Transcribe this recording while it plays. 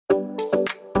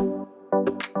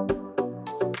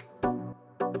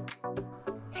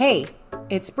Hey,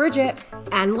 it's Bridget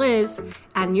and Liz,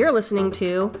 and you're listening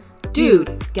to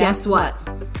Dude, Guess What?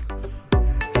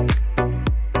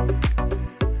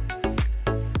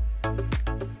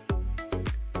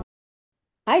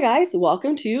 Hi guys,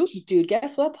 welcome to Dude,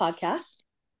 Guess What podcast.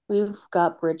 We've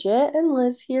got Bridget and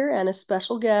Liz here and a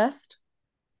special guest,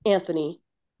 Anthony.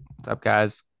 What's up,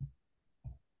 guys?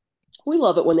 We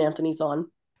love it when Anthony's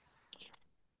on.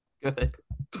 Good.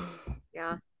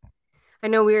 Yeah. I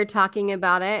know we were talking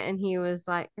about it and he was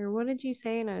like, or what did you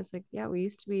say? And I was like, yeah, we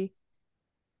used to be.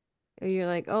 You're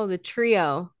like, oh, the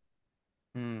trio.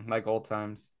 Like old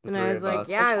times. And I was like,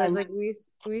 yeah, I was like, we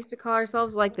used to call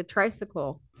ourselves like the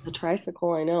tricycle. The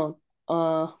tricycle, I know.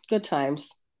 Good times.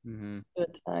 Mm-hmm.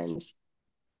 Good times.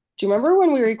 Do you remember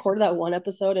when we recorded that one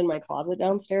episode in my closet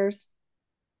downstairs?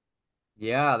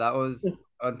 Yeah, that was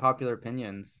Unpopular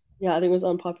Opinions. Yeah, I think it was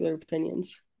Unpopular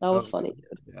Opinions. That was funny.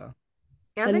 Yeah.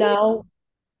 Anthony, and now,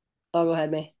 oh, go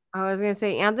ahead, May. I was gonna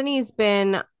say Anthony's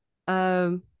been,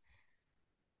 oh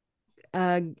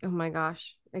my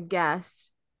gosh, a guest.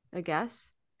 A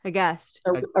reoccurring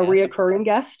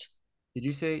guest. Did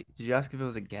you ask if it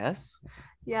was a guess?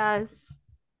 Yes.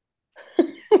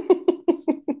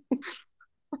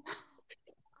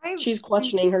 She's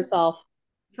questioning herself.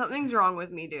 Something's wrong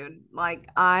with me, dude. Like,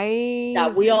 Yeah,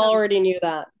 we already knew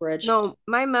that, Bridge. No,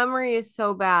 my memory is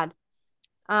so bad.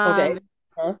 Okay.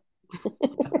 Huh?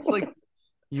 It's like,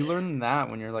 you learn that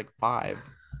when you're like 5.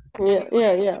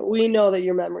 Yeah. We know that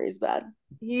your memory is bad.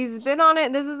 He's been on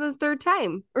it. This is his third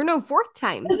time. Or no, fourth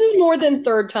time. This is more than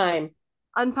third time.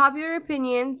 Unpopular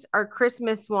Opinions, our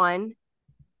Christmas one.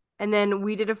 And then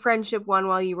we did a friendship one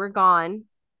while you were gone.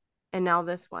 And now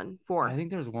this one, 4. I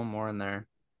think there's one more in there.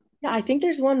 Yeah, I think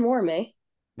there's one more, May.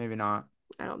 Maybe not.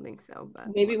 I don't think so, but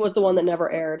maybe it was the one that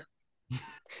never aired.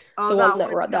 Oh, the that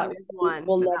one that one.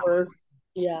 We'll never.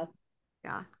 Yeah.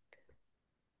 Yeah.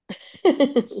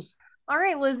 All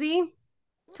right, Lizzie,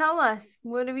 tell us,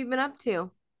 what have you been up to?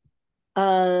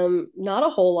 Not a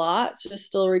whole lot. Just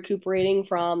still recuperating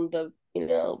from the,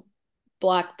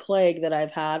 Black Plague that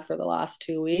I've had for the last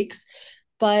 2 weeks.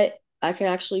 But I can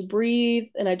actually breathe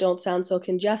and I don't sound so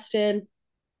congested.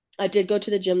 I did go to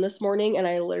the gym this morning and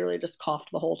I literally just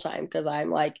coughed the whole time because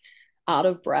I'm like out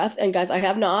of breath. And guys, I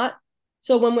have not.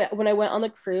 So when I went on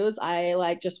the cruise, I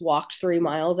like just walked 3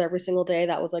 miles every single day.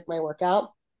 That was like my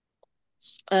workout.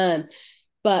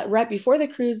 But right before the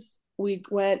cruise, we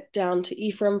went down to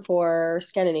Ephraim for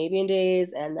Scandinavian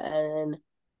days, and then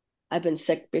I've been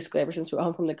sick basically ever since we got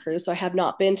home from the cruise. So I have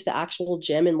not been to the actual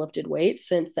gym and lifted weights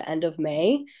since the end of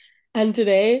May. And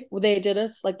today they did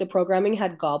us like the programming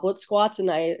had goblet squats, and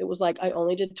it was like I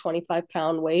only did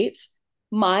 25-pound weights.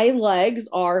 My legs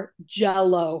are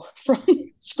jello from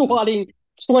squatting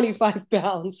 25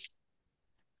 pounds.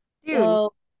 Dude,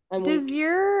 so does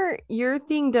your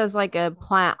thing does like a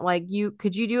plant, like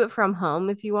could you do it from home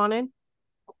if you wanted?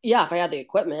 Yeah, if I had the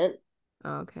equipment.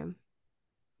 Oh, okay.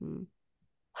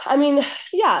 I mean,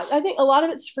 yeah, I think a lot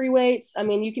of it's free weights. I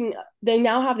mean, they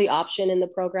now have the option in the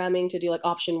programming to do like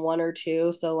option 1 or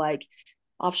 2. So like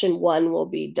option 1 will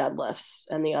be deadlifts,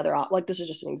 and the other, like this is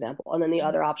just an example. And then the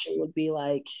other option would be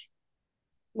like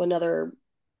another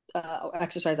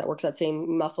exercise that works that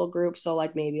same muscle group. So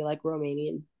like maybe like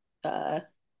Romanian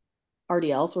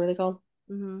RDLs, what are they called?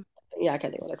 Mm-hmm. Yeah, I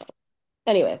can't think what they're called.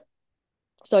 Anyway,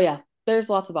 so yeah, there's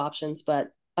lots of options, but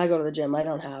I go to the gym. I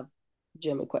don't have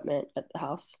gym equipment at the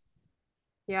house.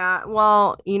 Yeah,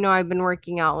 well, I've been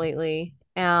working out lately,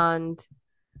 and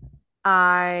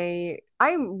I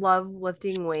love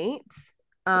lifting weights.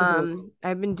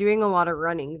 I've been doing a lot of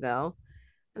running though,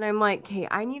 and I'm like, hey,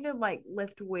 I need to like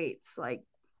lift weights like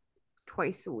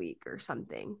twice a week or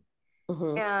something.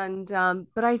 And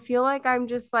but I feel like I'm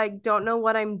just like don't know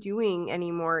what I'm doing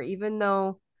anymore, even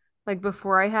though like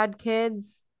before I had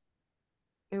kids,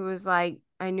 it was like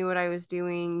I knew what I was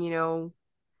doing, I don't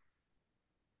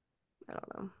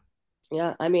know.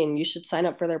 Yeah, I mean, you should sign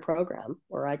up for their program,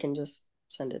 or I can just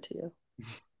send it to you.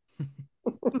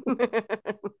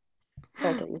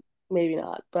 Something, maybe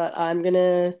not, but I'm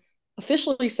gonna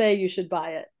officially say you should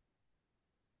buy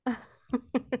it.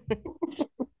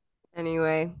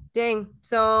 Anyway, dang.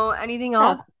 So anything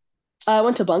else? I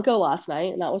went to Bunko last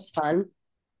night and that was fun.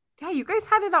 Yeah, you guys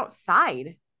had it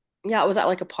outside. Yeah, it was at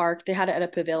like a park. They had it at a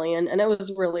pavilion, and it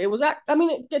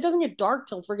doesn't get dark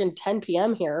till friggin' 10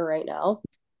 p.m. here right now.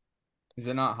 Is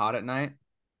it not hot at night?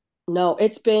 No,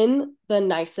 it's been the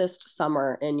nicest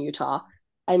summer in Utah.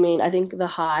 I mean, I think the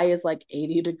high is like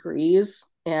 80 degrees,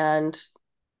 and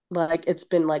like it's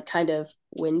been like kind of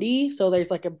windy, so there's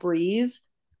like a breeze.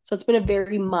 So it's been a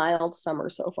very mild summer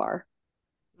so far.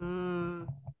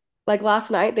 Like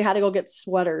last night, they had to go get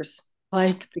sweaters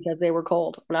like because they were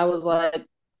cold. And I was like,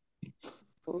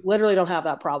 literally don't have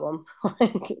that problem.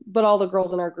 Like, but all the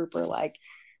girls in our group are like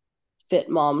fit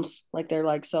moms, like they're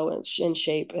like so in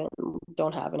shape and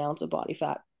don't have an ounce of body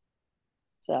fat.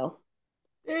 So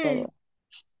anyway, Dang,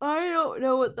 I don't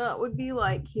know what that would be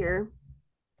like here.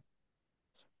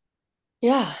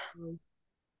 yeah,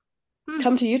 Hmm,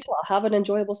 come to Utah, have an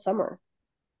enjoyable summer.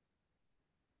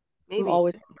 I'm maybe.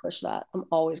 always gonna push that. I'm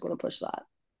always gonna push that.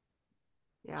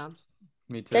 Yeah.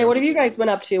 Me Okay, too. what have you guys been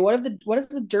up to? What has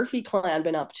the Durfee clan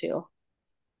been up to?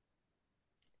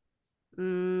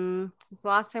 Since the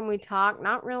last time we talked,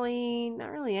 not really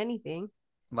anything.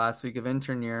 Last week of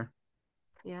intern year.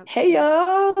 Yep. Hey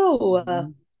yo,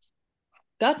 Mhm.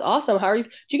 that's awesome. How are you? Do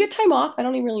you get time off? I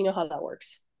don't even really know how that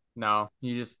works. No,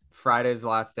 you just Friday's the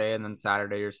last day and then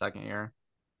Saturday your second year.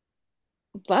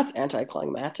 That's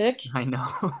anticlimactic. I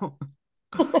know.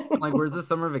 I'm like, where's the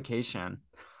summer vacation?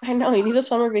 I know you need a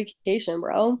summer vacation,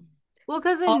 bro. Well,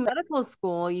 because Oh, in medical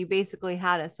school, you basically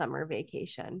had a summer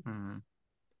vacation. Hmm.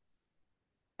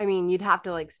 I mean, you'd have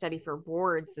to like study for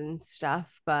boards and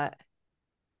stuff, but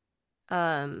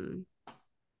um,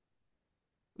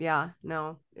 yeah,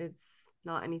 no, it's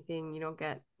not anything. You don't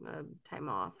get time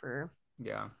off or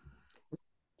Yeah.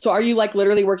 so are you like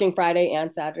literally working Friday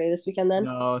and Saturday this weekend then?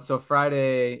 No, so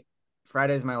Friday's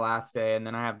my last day, and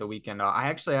then I have the weekend off. I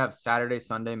actually have Saturday,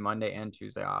 Sunday, Monday, and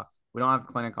Tuesday off. We don't have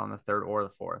clinic on the third or the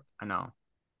fourth. I know.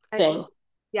 I, Dang,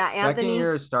 yeah, Second Anthony.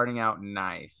 year is starting out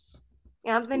nice.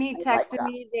 Anthony I like texted that.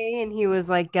 me today and he was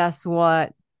like, "Guess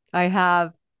what? I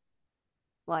have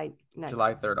like next,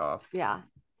 July 3rd off. yeah."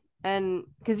 And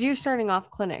because you're starting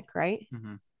off clinic, right?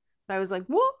 Hmm. And I was like,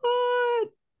 "What?"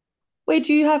 Wait,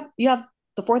 do you have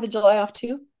the 4th of July off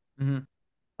too? Hmm.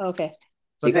 Okay.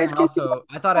 So But you then guys can see also,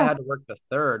 I thought I oh. had to work the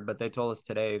third, but they told us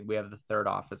today we have the third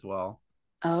off as well.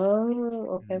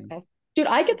 Oh, okay, Mhm. okay. Dude,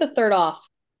 I get the third off.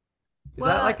 What?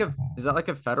 Is that like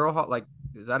a federal like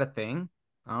is that a thing?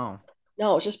 Oh,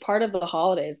 No, it's just part of the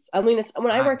holidays. I mean, it's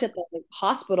when I worked nice. at the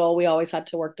hospital, we always had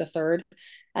to work the third.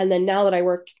 And then now that I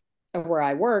work where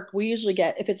I work, we usually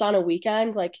get, if it's on a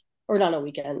weekend, like, or not a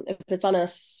weekend, if it's on a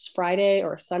Friday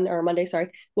or Sunday or Monday,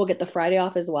 sorry, we'll get the Friday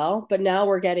off as well. But now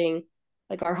we're getting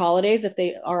like our holidays, if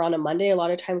they are on a Monday, a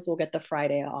lot of times we'll get the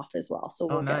Friday off as well. So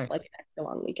Oh, we'll get like nice. an extra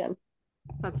long weekend.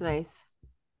 That's nice.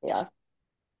 Yeah.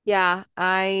 Yeah,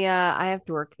 I have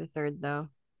to work the third though.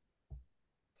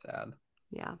 Sad.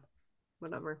 Yeah,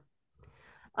 whatever.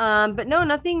 But no,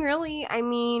 nothing really. I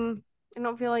mean, I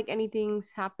don't feel like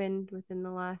anything's happened within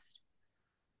the last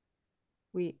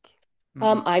week.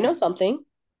 Mm-mm. I know something.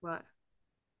 What?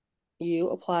 You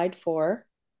applied for.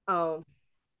 Oh,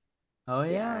 Oh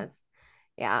yeah. yes.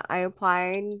 Yeah, I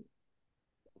applied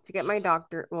to get my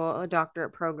a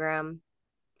doctorate program,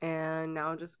 and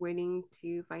now just waiting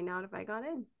to find out if I got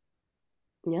in.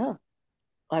 Yeah,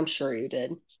 I'm sure you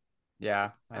did.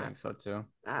 Yeah, I Uh, think so too.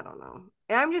 I don't know.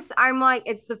 And I'm like,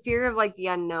 it's the fear of like the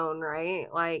unknown,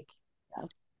 right? Like, Yeah.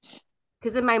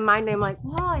 because in my mind, I'm like,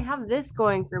 well, I have this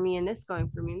going for me and this going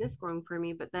for me and this going for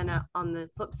me. But then on the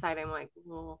flip side, I'm like,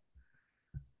 well,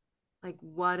 like,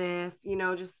 what if,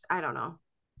 just, I don't know.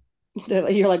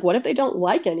 You're like, what if they don't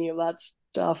like any of that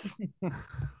stuff?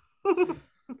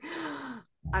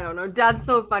 I don't know. Dad's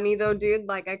so funny though, dude.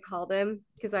 Like, I called him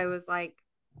because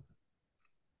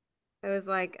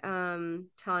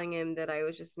telling him that I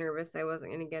was just nervous I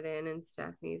wasn't gonna get in and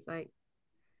stuff. And I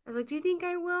was like, do you think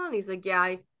I will? And he's like,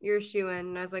 yeah, you're a shoo-in.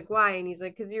 And I was like, why? And he's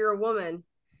like, because you're a woman.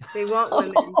 They want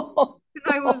women. And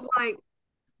I was like,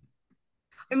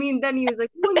 I mean, then he was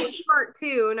like, well, you're smart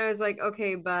too. And I was like,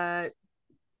 okay, but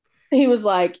He was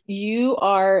like, you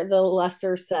are the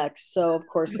lesser sex, so of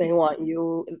course they want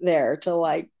you there to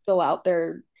like fill out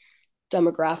their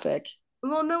demographic.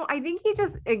 well, no, I think he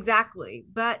just exactly.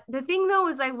 But the thing though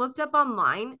is I looked up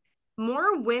online,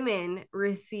 more women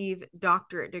receive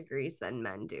doctorate degrees than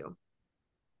men do.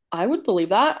 I would believe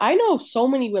that. I know so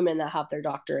many women that have their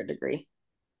doctorate degree.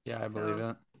 Yeah, I believe So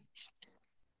it.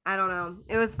 I don't know.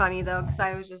 It was funny though, because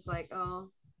I was just like, oh,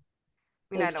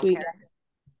 I mean, I Like, don't sweet. care.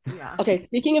 Yeah. Okay,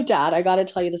 speaking of dad, I got to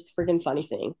tell you this freaking funny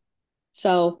thing.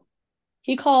 So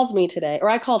he calls me today, or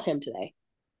I called him today,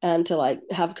 and to like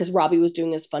have because Robbie was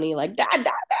doing this funny like dad, dad,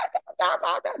 dad, dad,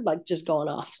 dad, dad, like just going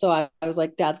off. So I was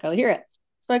like, Dad's got to hear it.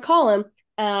 So I call him,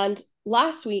 and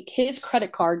last week his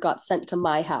credit card got sent to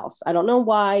my house. I don't know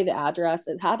why the address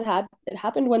it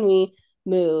happened when we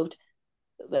moved.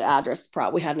 The address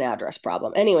problem we had an address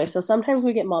problem. Anyway, so sometimes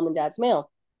we get mom and dad's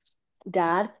mail.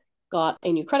 Dad got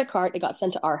a new credit card. It got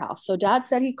sent to our house. So dad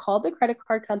said he called the credit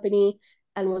card company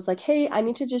and was like, "Hey, I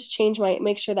need to just change my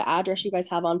make sure the address you guys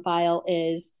have on file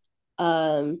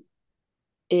um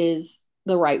is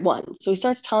the right one. So he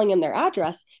starts telling him their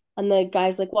address. And the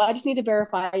guy's like, well, I just need to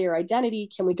verify your identity.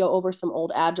 Can we go over some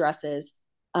old addresses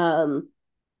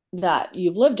that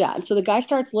you've lived at? And so the guy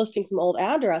starts listing some old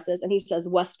addresses and he says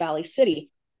West Valley City.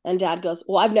 And dad goes,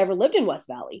 well, I've never lived in West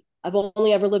Valley. I've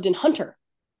only ever lived in Hunter.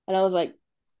 And I was like,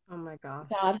 Oh my gosh.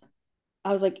 Dad,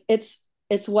 I was like, it's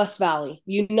West Valley.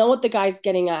 You know what the guy's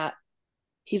getting at.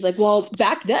 He's like, well,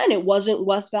 back then it wasn't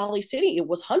West Valley City, it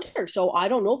was Hunter. So I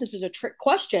don't know if this is a trick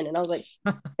question. And I was like,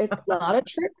 it's not a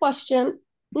trick question.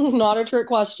 Not a trick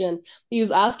question. He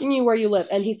was asking you where you live.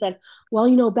 And he said,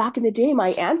 well, back in the day, my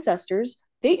ancestors,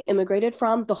 they immigrated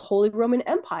from the Holy Roman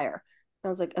Empire. I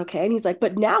was like, okay. And he's like,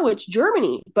 but now it's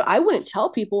Germany. But I wouldn't tell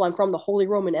people I'm from the Holy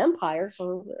Roman Empire.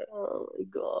 So like, oh my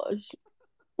gosh.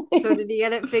 So did he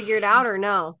get it figured out or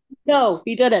no? No,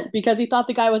 he didn't because he thought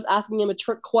the guy was asking him a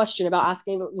trick question about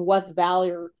asking if it was West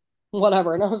Valley or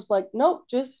whatever. And I was like, nope,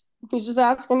 he's just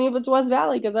asking you if it's West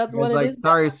Valley because that's The guy's what it like, is.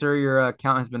 sorry, sir, your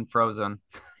account has been frozen.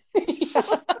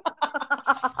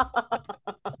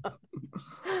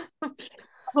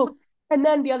 Oh, and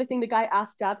then the other thing, the guy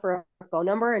asked dad for a phone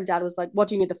number, and dad was like, "What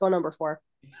do you need the phone number for?"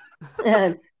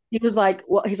 And he was like,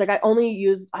 "Well, he's like, I only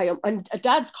use I." And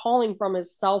dad's calling from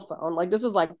his cell phone. Like this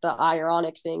is like the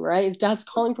ironic thing, right? His dad's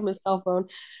calling from his cell phone,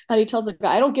 and he tells the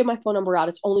guy, "I don't give my phone number out.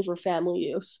 It's only for family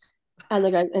use." And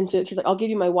the guy, and so he's like, "I'll give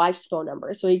you my wife's phone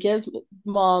number." So he gives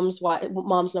mom's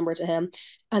number to him,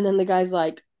 and then the guy's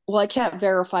like, "Well, I can't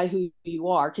verify who you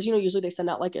are because usually they send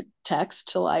out like a text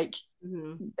to like."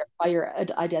 Mm-hmm. Verify your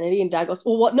identity. And dad goes,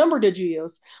 well, what number did you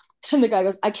use? And the guy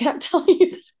goes, I can't tell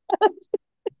you.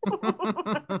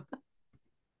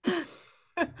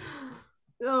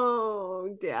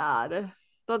 Oh, dad.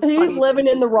 That's He's funny, living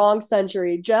dude. in the wrong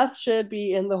century. Jeff should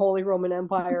be in the Holy Roman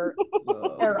Empire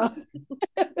era.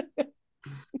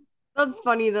 That's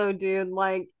funny though, dude.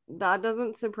 Like that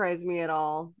doesn't surprise me at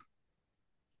all.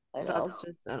 I know. That's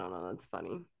just I don't know, that's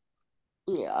funny.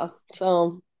 Yeah.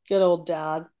 So good old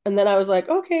dad. And then I was like,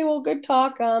 okay, well, good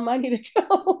talk. I need to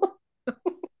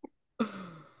go.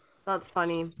 That's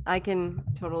funny. I can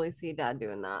totally see dad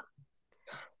doing that.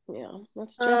 Yeah,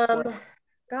 that's Jeff for Um,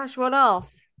 gosh, what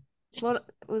else? What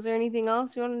was there anything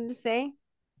else you wanted to say?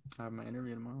 I have my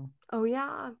interview tomorrow. Oh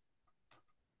yeah,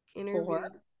 for. interview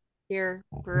here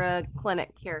for a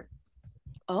clinic here.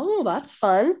 Oh, that's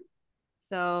fun.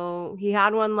 So he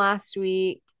had one last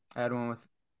week. I had one with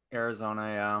Arizona,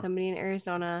 yeah. Somebody in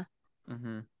Arizona,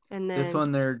 Mm-hmm. and This then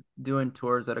one, they're doing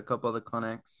tours at a couple of the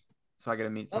clinics, so I get to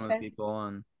meet some of the Okay. people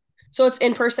and So it's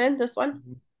in person, this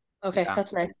one? Okay, yeah,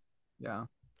 that's nice. yeah.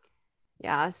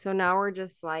 yeah. So now we're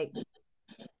just like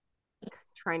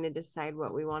trying to decide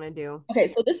what we want to do. Okay,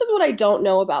 so this is what I don't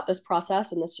know about this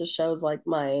process, and this just shows like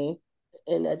my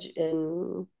in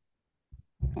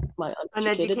my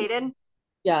uneducated. Uneducated?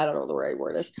 Yeah, I don't know what the right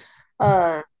word is.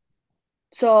 Uh,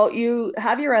 so you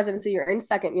have your residency. You're in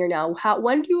second year now.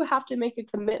 When do you have to make a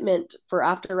commitment for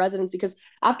after residency? Because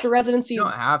after residency is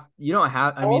You don't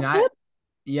have, I mean, fellowship.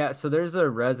 yeah, so there's a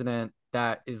resident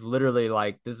that is literally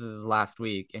like, this is his last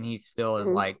week, and he still is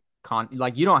Mhm. like,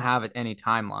 like, you don't have any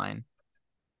timeline.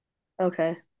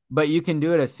 Okay. But you can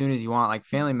do it as soon as you want. Like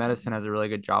family medicine has a really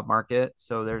good job market.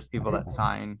 So there's people that Mhm.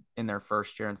 sign in their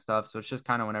first year and stuff. So it's just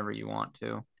kind of whenever you want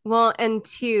to. Well, and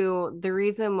two, the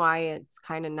reason why it's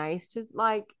kind of nice to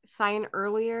like sign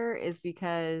earlier is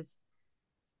because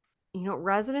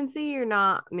residency, you're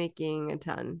not making a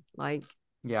ton. Like,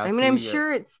 Yeah. I mean, So I'm you get,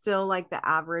 sure it's still like the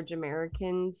average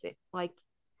Americans, like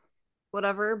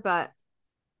whatever, but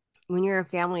when you're a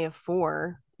family of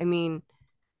four, I mean,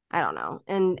 I don't know.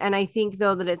 And I think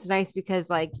though that it's nice because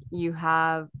like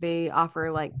they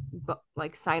offer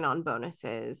like sign-on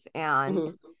bonuses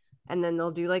Mhm. and then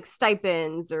they'll do like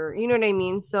stipends or you know what I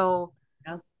mean? So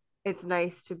Yeah. it's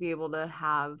nice to be able to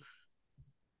have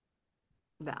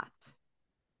that.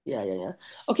 Yeah, yeah, yeah.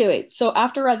 Okay, wait. So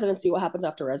after residency, what happens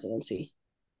after residency?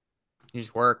 you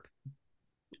just work.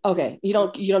 Okay, you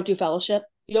don't do fellowship.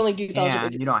 You only do fellowship if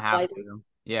And you're you don't have licensed. to.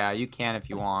 Yeah, you can if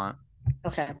you want.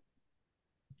 Okay.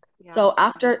 Yeah. So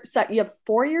after you have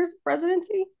 4 years of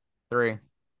residency? 3.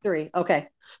 3. Okay.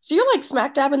 So you're like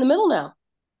smack dab in the middle now.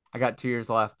 I got 2 years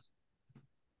left.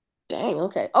 Dang,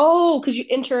 okay. Oh, because you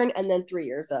intern and then 3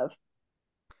 years of.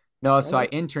 No, so I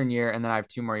Okay. intern year and then I have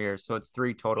 2 more years. So it's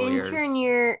 3 total Intern years.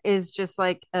 year is just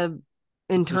like a It's just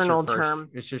your internal first, term.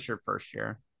 it's just your first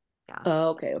year. Yeah. Oh,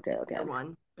 okay, okay, okay. Year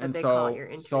one. But And they call it your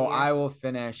so intern year. I will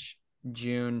finish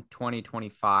June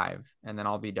 2025 and then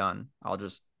I'll be done. I'll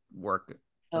just work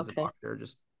as a Okay. doctor,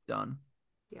 just done.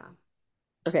 Yeah.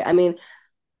 Okay. I mean,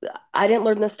 I didn't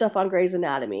learn this stuff on Grey's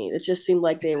Anatomy. It just seemed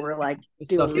like they were like This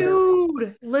stuff doing is their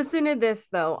Dude, listen to this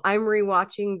though. I'm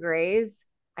rewatching Grey's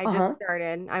I just Uh-huh.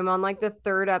 started. I'm on like the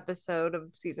third episode of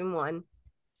season one.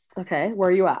 Okay. Where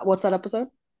are you at? What's that episode?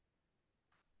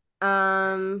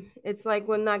 It's like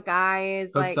when that guy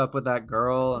is Hooks like, up with that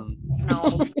girl and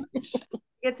no,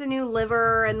 gets a new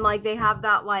liver, and like they have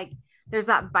that like there's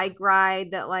that bike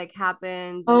ride that like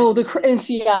happens, and Oh, it's in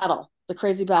Seattle, the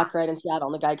crazy yeah, back ride in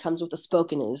Seattle, and the guy comes with a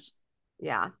spoke in his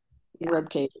yeah, yeah. rib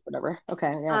cage or whatever.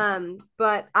 Okay, yeah.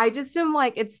 But I just am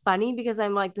like, it's funny because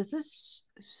I'm like, this is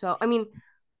so. I mean,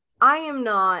 I am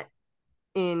not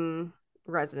in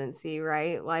residency,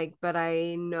 right? Like, but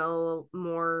I know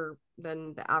more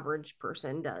than the average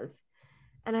person does.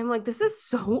 And I'm like, this is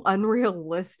so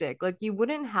unrealistic. Like, you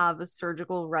wouldn't have a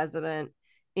surgical resident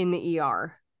in the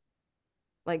ER,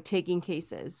 like taking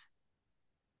cases.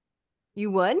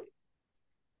 You would?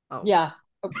 Oh, Yeah.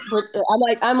 But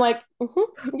mhm,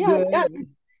 yeah, yeah.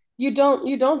 You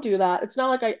don't do that. It's not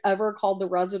like I ever called the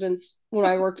residents when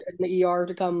I worked in the ER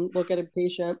to come look at a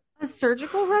patient. a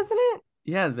surgical resident?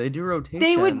 yeah, they do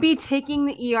They would be rotations. taking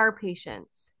the ER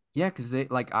patients. Yeah, because they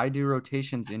like I do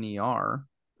rotations in ER.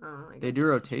 Oh, I They guess do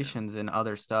that's true. rotations in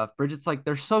other stuff. Bridget's like,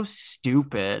 they're so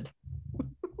stupid.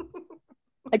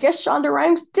 I guess Shonda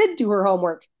Rhimes did do her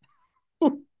homework.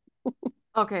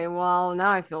 Okay, well, now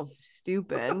I feel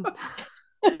stupid.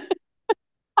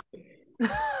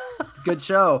 It's a good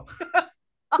show.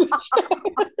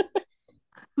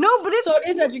 No, but So it's it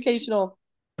is educational.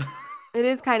 it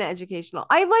is kind of educational.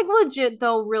 I like legit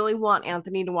though really want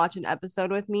Anthony to watch an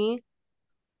episode with me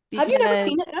Have you never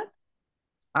seen because it yet?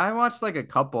 I watched like a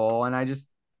couple and I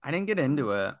didn't get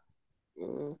into it.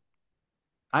 Mm,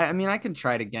 I mean I could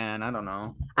try it again. I don't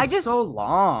know. I It's just so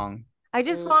long. I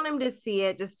just mm. want him to see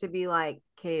it just to be like,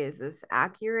 okay, is this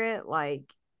accurate? Like,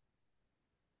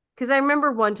 because I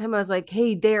remember one time I was like,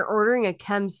 hey, they're ordering a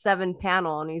Chem 7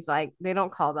 panel. And he's like, they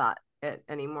don't call that it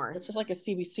anymore. It's just like a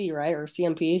CBC, right? Or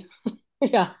CMP.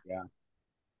 Yeah. Yeah. It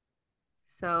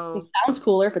So, sounds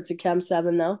cooler if it's a Chem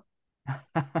 7 though.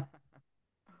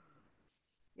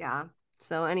 yeah.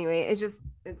 So, anyway,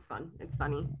 it's fun. It's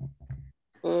funny.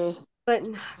 Mm, But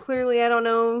clearly, I don't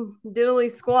know diddly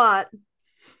squat.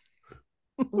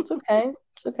 it's okay.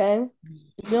 It's okay.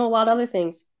 You know a lot of other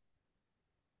things.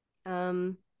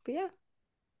 But yeah,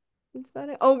 that's about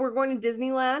it. Oh, we're going to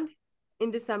Disneyland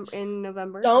in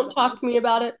November. Don't talk to me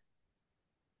about it.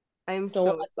 I'm Don't, so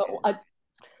don't excited.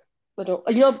 I don't,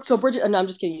 you know, so Bridget, no, I'm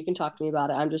just kidding. You can talk to me about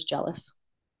it. I'm just jealous.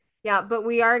 Yeah, but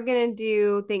we are gonna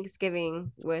do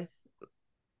Thanksgiving with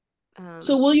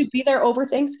So um will you be there over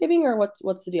Thanksgiving or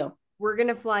what's the deal? we're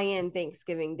gonna fly in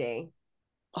Thanksgiving Day.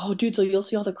 Oh, dude, so you'll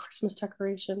see all the Christmas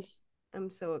decorations. I'm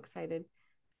so excited.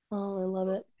 Oh, I love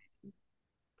it.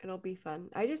 It'll be fun.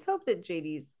 I just hope that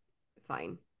JD's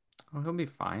fine. Oh, he'll be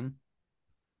fine.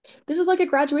 This is like a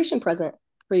graduation present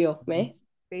for you, May.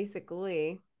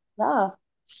 Basically. Yeah.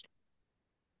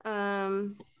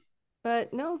 Um,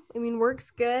 but no, I mean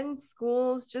work's good.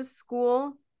 School's just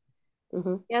school.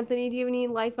 Hmm. Anthony, do you have any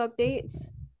life updates?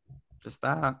 Just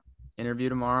that. Interview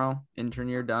tomorrow. Intern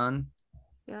year done.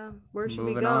 Yeah. Where should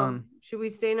we Moving go? on. Should we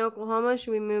stay in Oklahoma?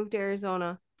 Should we move to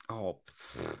Arizona? Oh,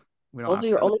 we don't Those have are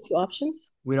your to. only two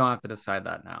options? We don't have to decide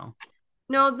that now.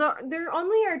 No, there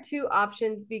only are two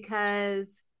options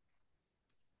because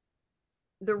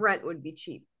the rent would be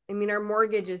cheap. I mean, our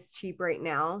mortgage is cheap right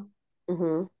now.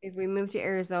 Hmm. If we moved to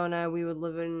Arizona, we would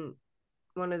live in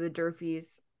one of the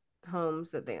Durfee's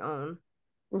homes that they own.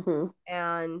 Hmm.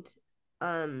 And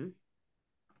um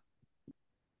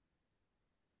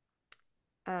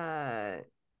uh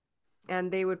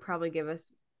and they would probably give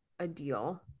us a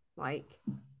deal. Like,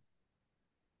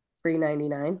 Free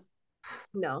 99.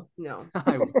 no, no.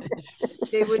 I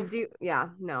wish. They would do, yeah,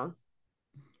 no.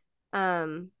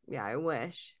 Yeah, I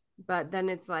wish. But then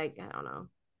it's like, I don't know.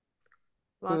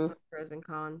 Lots Mm. of pros and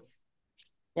cons.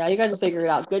 Yeah, you guys will figure it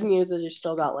out. Good news is you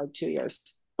still got like 2 years.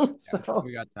 Yeah, So,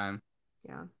 we got time.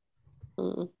 Yeah.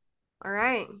 mm. All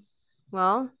right.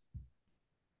 Well,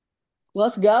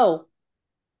 Let's go.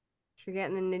 should we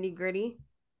get in the nitty gritty?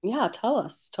 Yeah, tell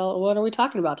us. What are we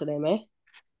talking about today, May?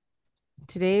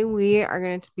 Today we are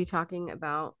going to be talking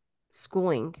about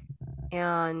schooling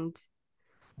and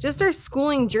just our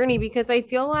schooling journey because I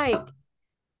feel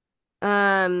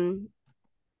um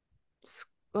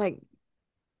like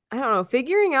I don't know,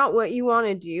 figuring out what you want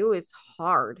to do is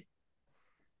hard.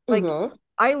 Like Hmm.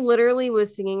 I literally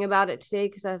was singing about it today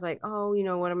because I was like, oh,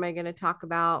 what am I going to talk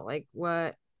about? Like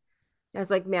what? I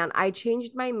was like, man, I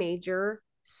changed my major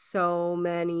so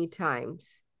many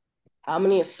times. How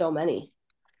many is so many?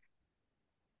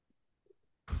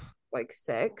 Like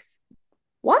six.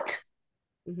 What?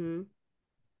 Mm-hmm.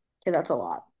 Okay, that's a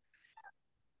lot.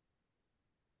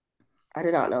 I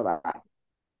did not know that.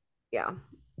 Yeah.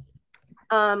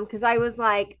 Because I was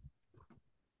like,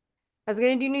 I was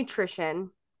gonna do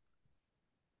nutrition.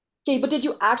 Okay, but did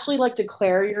you actually like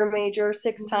declare your major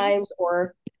six Mhm. times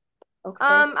or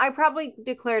okay? I probably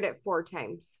declared it 4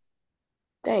 times.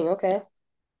 Dang, okay.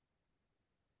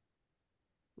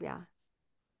 Yeah.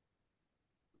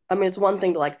 I mean, it's one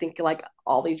thing to like think like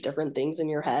all these different things in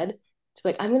your head to be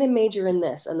like, I'm gonna major in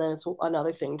this, and then it's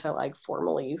another thing to like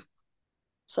formally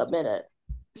submit it.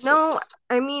 Six No, times.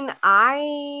 I mean,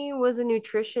 I was a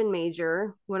nutrition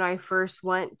major when I first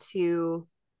went to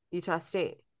Utah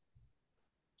State.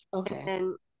 And Okay.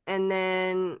 then and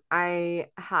then I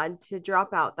had to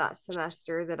drop out that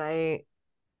semester that I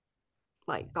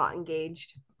like got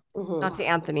engaged. Not Mm-hmm. to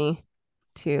Anthony,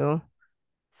 to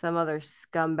some other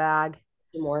scumbag.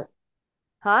 Voldemort.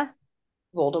 Huh?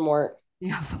 Voldemort.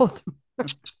 Yeah, Voldemort.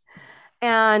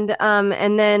 And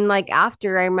then like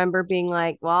after I remember being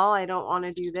like, well, I don't want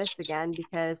to do this again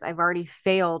because I've already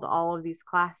failed all of these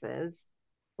classes.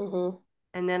 Mm-hmm.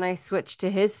 And then I switched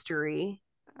to history.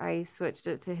 I switched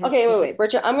it to Okay, history. wait,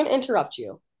 Bridget, I'm gonna interrupt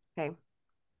you. Okay.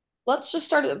 Let's just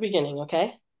start at the beginning,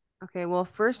 okay? Okay. Well,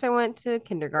 first I went to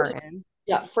kindergarten.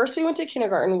 Yeah, first we went to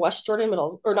kindergarten, West Jordan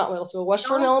Middle, or not middle school, West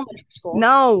Jordan No. Elementary School.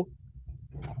 No.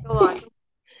 Go on.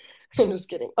 I'm just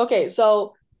kidding. Okay,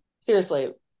 so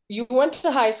seriously, you went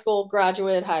to high school,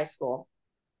 graduated high school.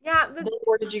 Yeah. Then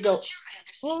where did you go?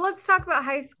 Well, let's talk about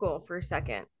high school for a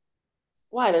second.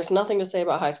 Why? There's nothing to say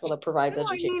about high school that provides No, I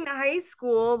education. mean high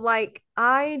school, like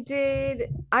I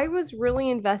was really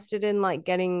invested in like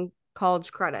getting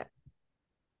college credit.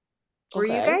 Were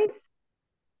you Okay. guys?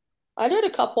 I did a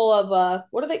couple of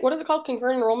what are they called?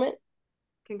 Concurrent enrollment?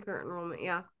 Concurrent enrollment,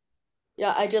 yeah.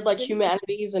 Yeah, I did like Didn't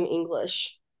humanities and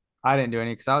English. I didn't do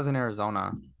any because I was in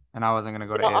Arizona and I wasn't gonna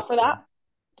go Did to not offer ASU. that?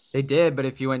 They did, but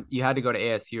if you went, you had to go to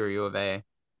ASU or U of A.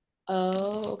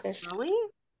 Oh, okay. really?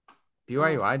 Oh.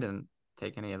 BYU, I didn't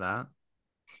take any of that.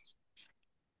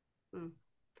 Hmm.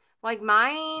 Like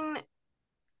mine,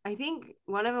 I think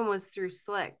one of them was through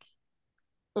Slick,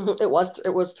 Mhm. It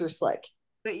was through Slick.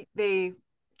 but they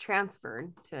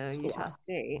transferred to Yeah. Utah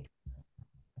State.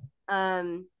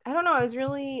 I don't know. I was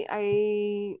really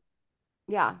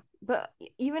yeah, but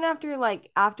even after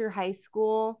after high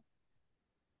school,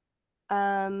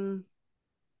 um,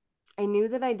 I knew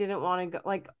that I didn't want to go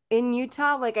like in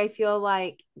Utah. Like I feel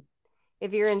like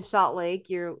if you're in Salt Lake,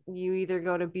 you either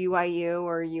go to BYU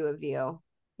or U of U,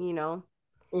 you know.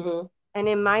 Hmm. And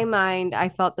in my mind, I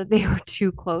felt that they were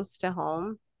too close to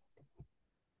home.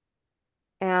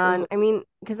 And I Hmm. mean,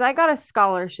 because I got a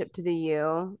scholarship to the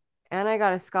U and I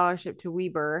got a scholarship to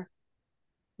Weber,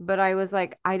 but I was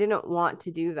like, I didn't want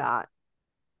to do that.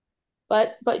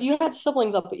 But you had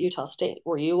siblings up at Utah State.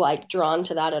 Were you like drawn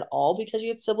to that at all because you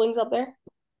had siblings up there?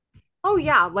 Oh,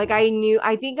 yeah.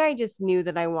 I think I just knew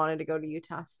that I wanted to go to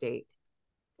Utah State.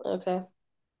 Okay.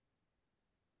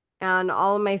 And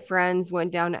all of my friends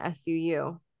went down to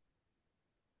SUU.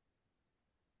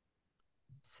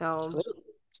 So,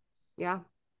 yeah.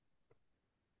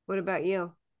 What about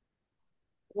you?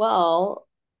 Well,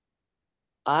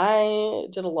 I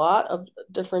did a lot of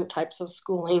different types of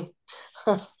schooling.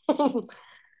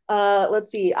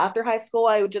 Let's see. After high school,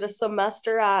 I did a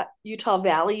semester at Utah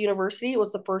Valley University. It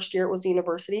was the first year it was a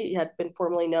university. It had been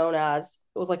formerly known as,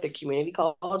 it was like the community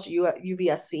college,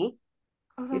 UVSC,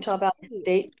 Oh, that's Utah Valley great.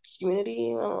 State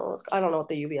Community. I don't know what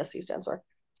the UVSC stands for.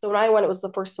 So when I went, it was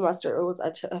the first semester. It was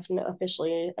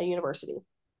officially a university.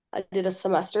 I did a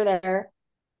semester there,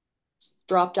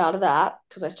 dropped out of that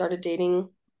because I started dating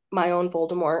my own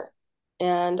Voldemort.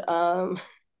 And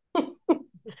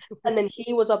and then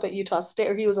he was up at Utah State,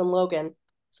 or he was in Logan.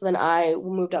 So then I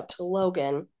moved up to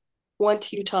Logan, went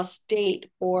to Utah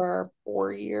State for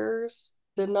 4 years,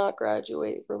 did not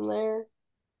graduate from there,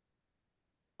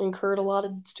 incurred a lot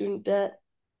of student debt.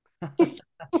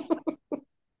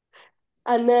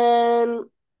 And then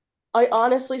I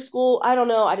honestly, I don't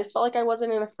know. I just felt like I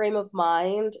wasn't in a frame of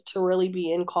mind to really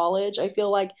be in college. I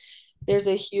feel like there's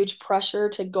a huge pressure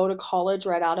to go to college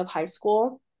right out of high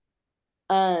school.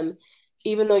 Um,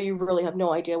 Even though you really have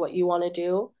no idea what you want to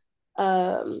do.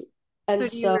 Um, and So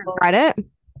do you so regret it?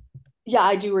 yeah,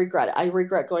 I do regret it. I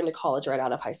regret going to college right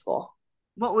out of high school.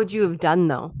 What would you have done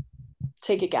though?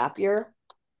 Take a gap year.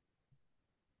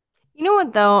 You know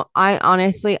what though? I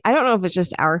don't know if it's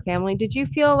just our family. Did you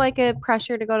feel like a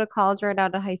pressure to go to college right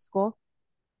out of high school?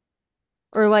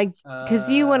 Or like, because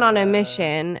you went on a Uh,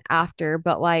 mission after,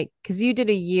 but like, because you did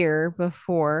a year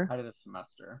before. I did a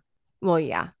semester. Well,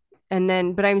 yeah. And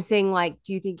then, but I'm saying, like,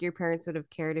 do you think your parents would have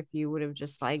cared if you would have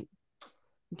just like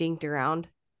dinked around,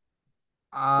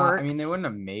 I mean, they worked? wouldn't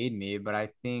have made me, but I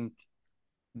think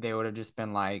they would have just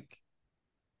been like,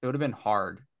 it would have been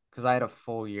hard. because I had a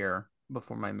full year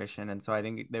before my mission, and so I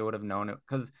think they would have known it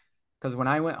because when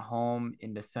I went home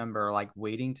in December, like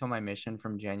waiting till my mission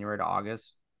from January to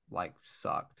August, like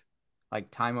sucked. Like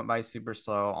time went by super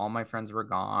slow. All my friends were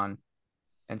gone,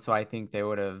 and so I think they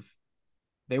wouldn't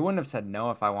have said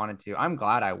no if I wanted to. I'm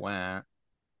glad I went.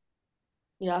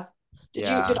 Yeah. Did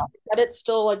Yeah, all your credits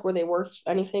still like were they worth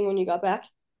anything when you got back?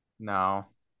 no,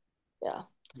 Yeah.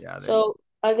 yeah, they So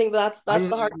I think that's the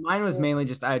hard. mine was mainly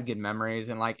just I had good memories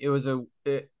and like it was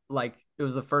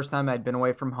the first time I'd been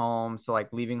away from home, so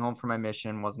like leaving home for my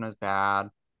mission wasn't as bad.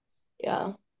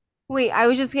 Yeah. Wait, I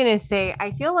was just gonna say,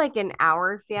 I feel like in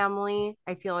our family,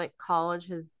 I feel like college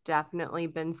has definitely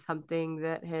been something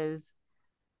that has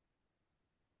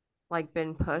like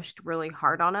been pushed really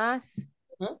hard on us.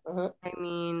 Uh-huh. I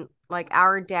mean, like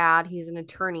our dad, he's an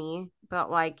attorney,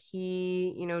 but like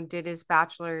he, did his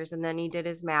bachelor's and then he did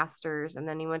his master's and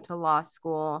then he went to law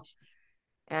school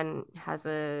and has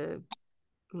a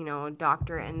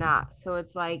doctorate in that. So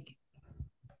it's like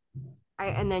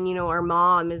and then our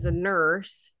mom is a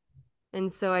nurse.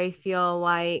 And so I feel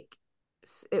like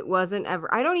it wasn't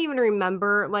ever, I don't even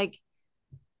remember like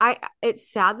it's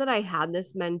sad that I had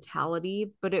this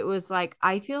mentality, but it was like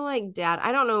I feel like dad,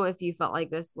 I don't know if you felt like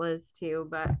this, Liz, too,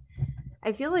 but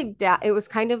I feel like dad, it was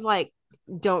kind of like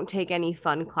don't take any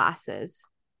fun classes.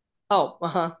 Oh,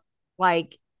 uh-huh.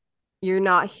 Like you're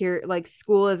not here, like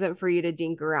school isn't for you to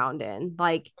dink around in.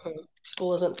 Like,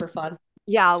 School isn't for fun.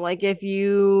 yeah, like if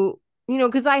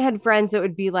because I had friends that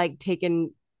would be like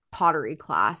taking pottery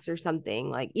class or something,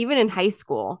 like even in high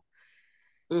school.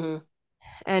 Hmm.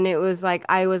 And it was like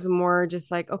I was more just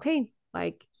like, okay,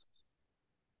 like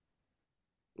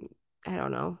I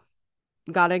don't know,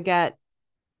 gotta get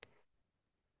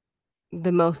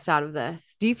the most out of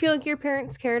this. Do you feel like your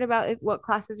parents cared about what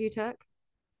classes you took?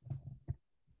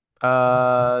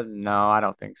 No, I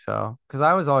don't think so. Because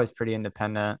I was always pretty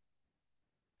independent.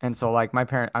 And so like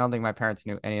I don't think my parents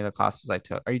knew any of the classes I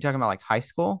took. Are you talking about like high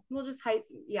school? Well, just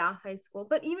yeah, high school.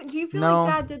 But even, do you feel like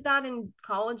No. dad did that in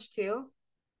college too?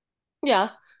 Yeah.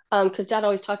 Because dad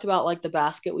always talked about like the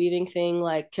basket weaving thing,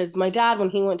 like because my dad, when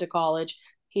he went to college,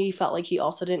 he felt like he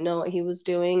also didn't know what he was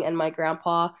doing. And my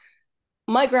grandpa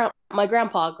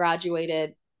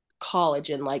graduated college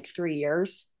in like 3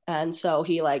 years. And so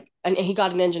and he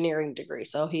got an engineering degree,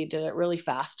 so he did it really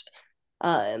fast.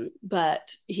 But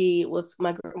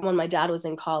when my dad was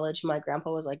in college, my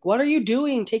grandpa was like, "What are you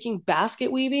doing? Taking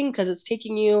basket weaving? Because it's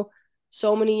taking you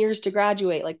so many years to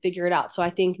graduate. Like, figure it out." So I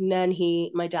think then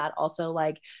my dad also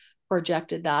like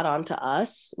projected that onto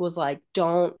us. Was like,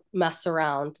 "Don't mess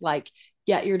around. Like,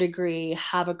 get your degree,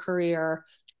 have a career,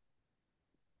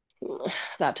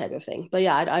 that type of thing." But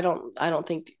yeah, I don't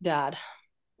think dad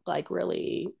like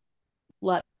really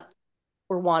let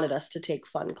or wanted us to take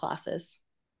fun classes.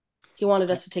 He wanted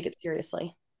us to take it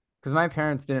seriously. Because my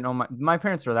parents didn't know my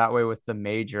parents were that way with the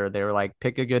major. They were like,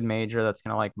 pick a good major that's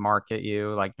gonna like market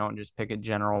you. Like, don't just pick a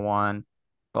general one.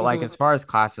 But like Mm-hmm. as far as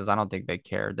classes, I don't think they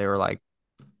cared. They were like,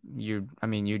 I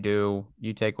mean,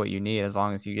 you take what you need as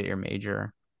long as you get your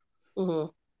major. Mm-hmm.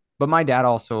 But my dad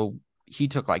also he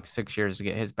took like 6 years to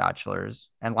get his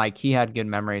bachelor's, and like he had good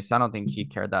memories. So I don't think he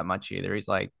cared that much either. He's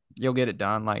like, you'll get it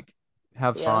done. Like,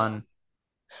 have Yeah. fun,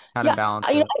 kind of Yeah. balance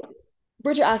it.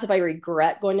 Bridget asked if I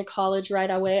regret going to college right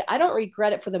away. I don't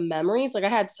regret it for the memories. Like I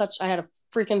had a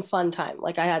freaking fun time.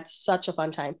 Like I had such a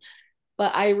fun time.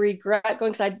 But I regret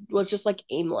going because I was just like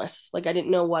aimless. Like I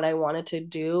didn't know what I wanted to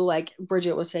do. Like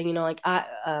Bridget was saying, like I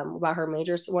about her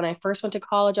majors. When I first went to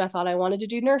college, I thought I wanted to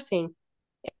do nursing.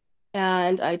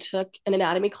 And I took an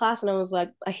anatomy class and I was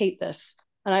like, I hate this.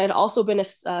 And I had also been a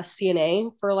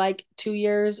CNA for like 2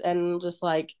 years and just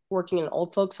like working in an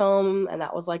old folks home. And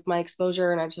that was like my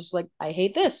exposure. And I just like, I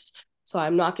hate this. So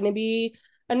I'm not going to be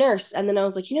a nurse. And then I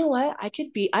was like, you know what?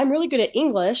 I'm really good at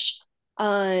English.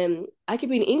 I could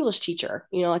be an English teacher,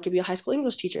 I could be a high school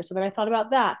English teacher. So then I thought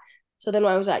about that. So then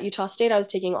when I was at Utah State, I was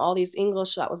taking all these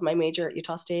English. That was my major at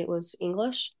Utah State was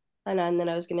English. And then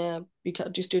I was going to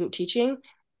do student teaching.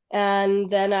 And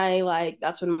then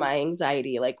that's when my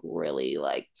anxiety like really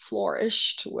like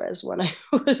flourished, was when I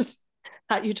was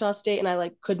at Utah State and I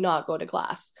like could not go to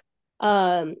class.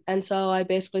 And so I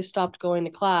basically stopped going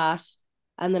to class,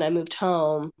 and then I moved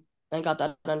home and got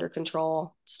that under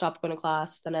control, stopped going to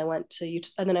class. Then I went to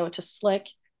and then I went to Slick,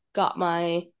 got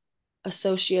my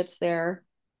associates there,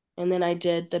 and then I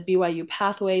did the BYU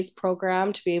Pathways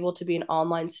program to be able to be an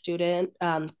online student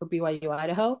for BYU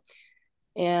Idaho.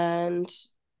 And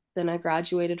then I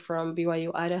graduated from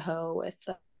BYU Idaho with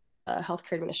a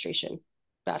healthcare administration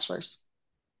bachelor's,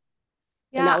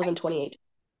 and Yeah, that was in 2018.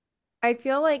 I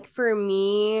feel like for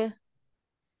me,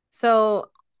 so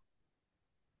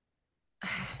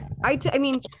I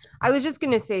mean, I was just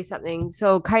gonna say something.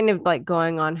 So kind of like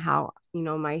going on how,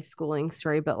 my schooling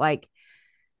story, but like,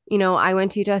 I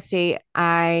went to Utah State.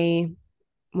 I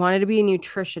wanted to be a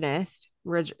nutritionist,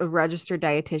 a registered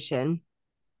dietitian.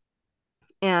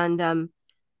 And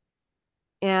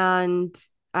and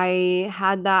I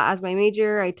had that as my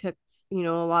major. I took, a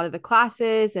lot of the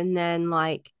classes, and then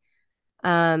like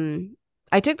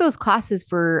I took those classes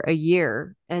for a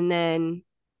year, and then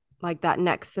like that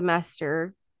next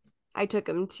semester I took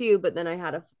them too, but then I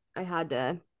had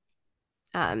to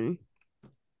um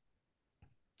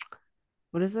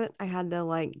what is it? I had to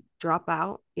like drop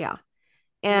out. Yeah.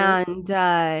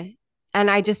 Mm-hmm. And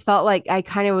I just felt like I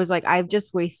kind of was like I've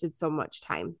just wasted so much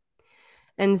time.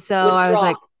 And so I was Withdraw.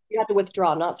 like, You have to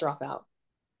withdraw, not drop out.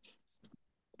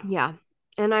 yeah.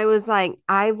 And I was like,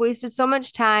 I've wasted so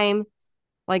much time.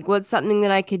 Like, what's something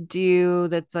that I could do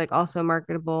that's like also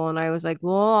marketable? And I was like,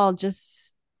 well, I'll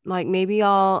just like maybe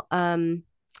I'll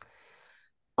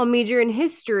major in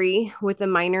history with a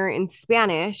minor in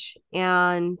Spanish,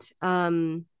 and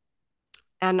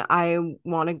I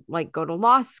want to like go to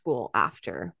law school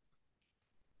after.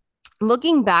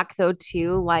 Looking back though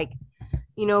too, like,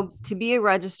 to be a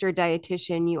registered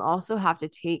dietitian, you also have to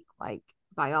take like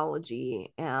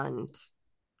biology and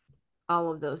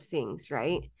all of those things,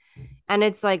 right? And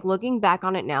it's like looking back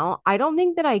on it now, I don't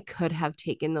think that I could have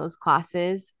taken those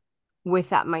classes with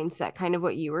that mindset, kind of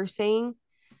what you were saying.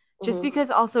 Just Mm-hmm. because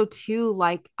also too,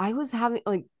 like I was having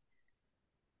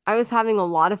a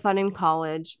lot of fun in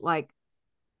college, like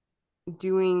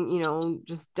doing,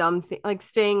 just dumb things, like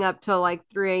staying up till like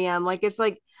 3 a.m. Like it's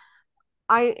like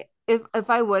if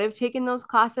I would have taken those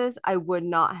classes, I would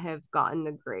not have gotten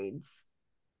the grades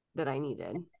that I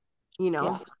needed, you Yeah.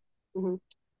 know? Mm-hmm.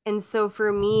 And so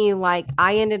for me, like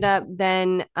I ended up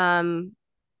then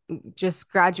just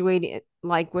graduating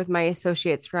like with my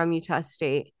associates from Utah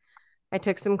State. I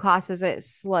took some classes at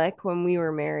Slick when we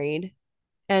were married.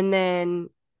 And then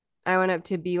I went up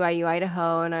to BYU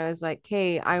Idaho and I was like,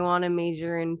 hey, I want to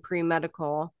major in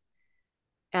pre-medical,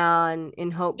 and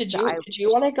in hopes Did that you I did you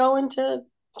want to go into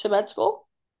med school?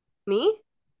 me?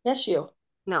 Yes, you.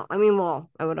 No, I mean, well,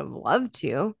 I would have loved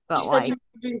to, but You said you like,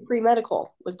 were doing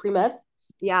pre-medical, like pre-med.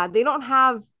 yeah, they don't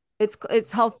have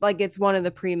it's health, like it's one of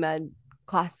the pre-med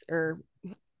class or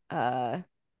uh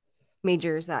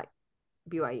majors at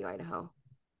BYU Idaho.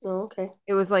 Oh, okay.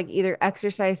 It was like either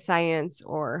exercise science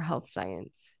or health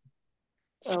science.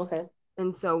 Oh, okay.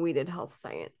 And so we did health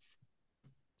science.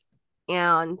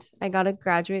 And I got to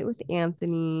graduate with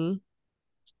Anthony,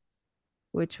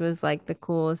 which was like the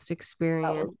coolest That was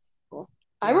experience. cool.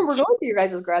 I Yeah. remember going to your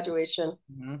guys' graduation.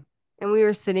 Mhm. And we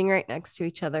were sitting right next to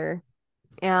each other.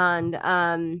 And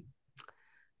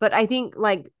but I think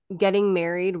like getting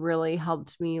married really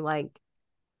helped me like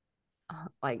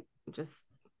just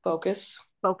Focus.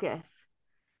 focus.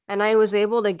 And I was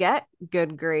able to get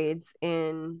good grades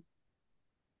in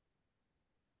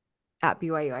at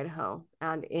BYU Idaho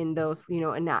and in those,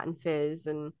 Anat and Phys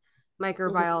and Hmm.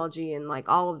 microbiology and like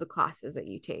all of the classes that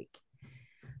you take.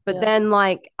 But Yeah. then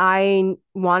like I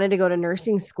wanted to go to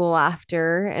nursing school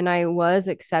after, and I was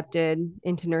accepted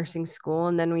into nursing school,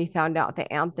 and then we found out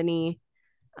that Anthony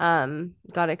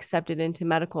got accepted into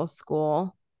medical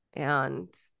school, and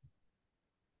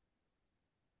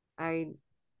I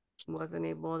wasn't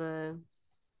able to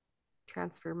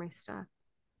transfer my stuff.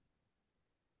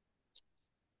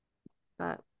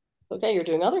 But Okay, you're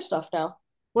doing other stuff now.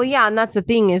 well, yeah, and that's the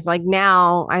thing is like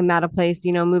now I'm at a place,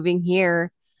 moving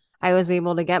here, I was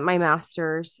able to get my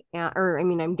master's, or I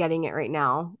mean, I'm getting it right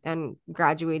now and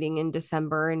graduating in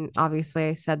December. And obviously,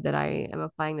 I said that I am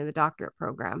applying to the doctorate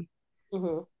program.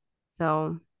 Hmm.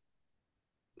 So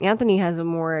Anthony has a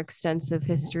more extensive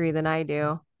history than I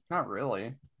do Not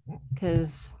really.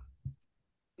 because,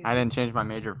 I didn't change my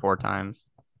major 4 times.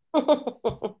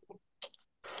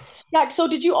 Yeah. So,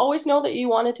 did you always know that you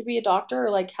wanted to be a doctor, or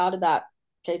like, how did that?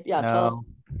 Okay. Yeah. Tell us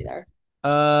No.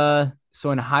 there.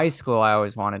 So in high school, I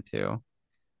always wanted to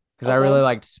because I really Okay.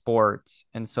 liked sports,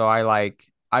 and so I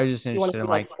was just You want to interested in be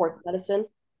like like sports medicine?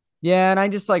 yeah, and I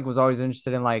just like was always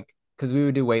interested in like because we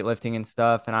would do weightlifting and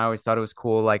stuff, and I always thought it was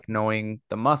cool like knowing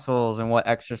the muscles and what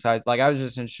exercise. Like I was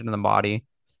just interested in the body,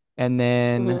 and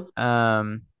then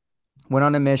Hmm. went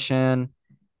on a mission,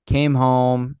 came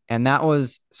home, and that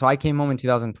was so I came home in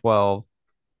 2012,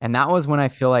 and that was when I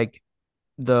feel like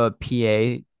the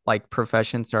PA like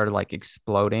profession started like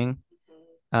exploding.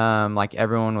 Like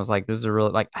everyone was like, "This is a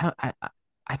really like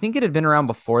I think it had been around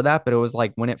before that, but it was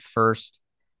like when it first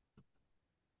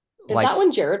Is like that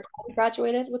when Jared probably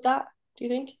graduated with that? Do you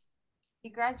think? he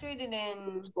graduated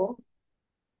in School.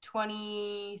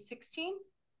 2016.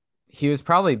 he was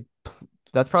probably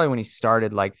that's probably when he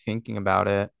started like thinking about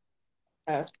it.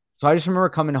 Okay. So I just remember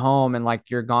coming home and like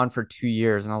you're gone for 2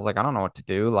 years, and I was like, I don't know what to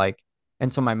do. Like,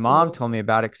 and so my mom Mhm. told me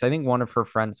about it because I think one of her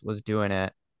friends was doing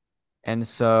it. And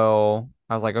so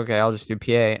I was like, okay, I'll just do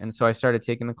PA. And so I started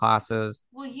taking the classes.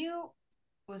 Well,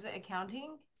 was it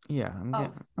accounting? Yeah,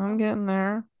 Oh, I'm getting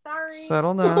there. sorry.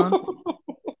 Settle down.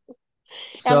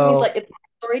 Anthony's So like, it's my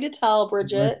story to tell,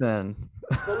 Bridget. listen,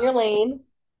 Go in your lane.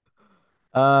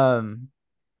 um,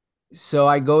 so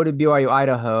I go to BYU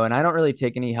Idaho, and I don't really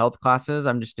take any health classes.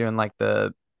 I'm just doing like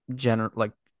the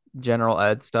general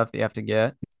ed stuff that you have to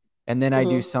get. And then I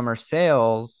do Mhm. summer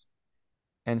sales.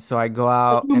 And so I go And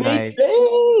out you and make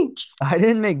bank. I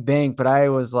didn't make bank, but I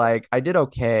was like, I did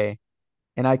okay.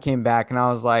 And I came back and I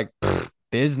was like,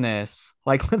 business.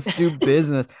 Like, let's do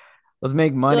business. Let's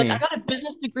make You're like, I money. got a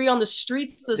business degree on the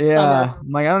streets this Yeah. summer.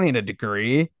 I'm like, I don't need a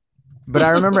degree. But I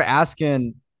remember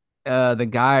asking the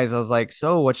guys, I was like,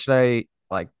 so what should I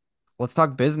like? Let's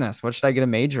talk business. What should I get a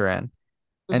major in?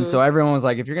 And so Hmm. everyone was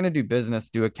like, if you're gonna do business,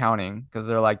 do accounting because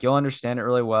they're like, you'll understand it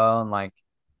really well and like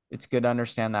it's good to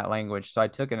understand that language. So I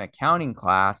took an accounting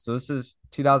class. So this is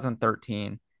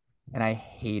 2013 and I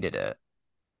hated it.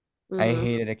 I Hmm.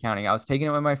 hated accounting. I was taking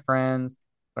it with my friends,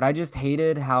 but I just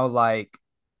hated how like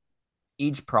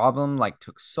each problem like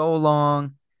took so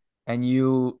long and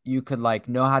you could like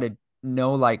know how to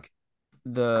know like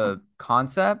the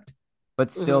concept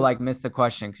but still Hmm. like miss the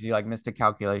question because you like missed a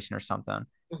calculation or something.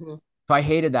 Hmm. So I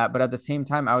hated that, but at the same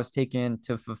time I was taking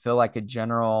to fulfill like a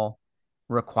general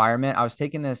requirement. I was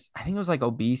taking this, I think it was like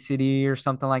obesity or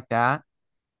something like that,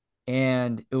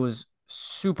 and it was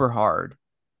super hard.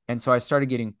 And so I started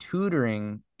getting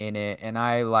tutoring in it, and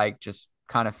I like just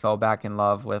kind of fell back in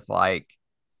love with like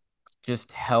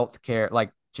just healthcare,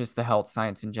 like just the health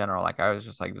science in general. Like I was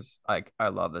just like this, like I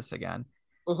love this again.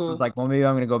 So I was Hmm. like, well, maybe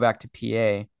I'm gonna go back to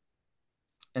PA.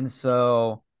 And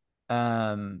so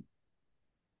um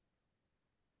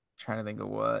trying to think of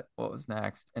what was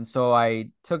next. And so I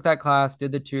took that class,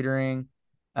 did the tutoring.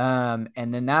 And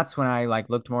then that's when I like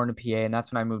looked more into PA, and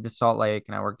that's when I moved to Salt Lake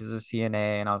and I worked as a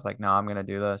CNA, and I was like, no, I'm gonna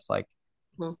do this. Like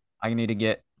Hmm. I need to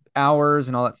get hours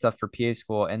and all that stuff for PA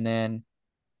school. And then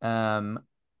um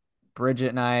Bridget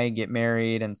and I get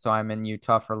married, and so I'm in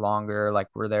Utah for longer. Like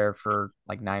we're there for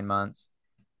like 9 months,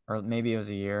 or maybe it was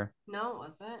a year. No, it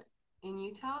wasn't. In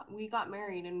Utah, we got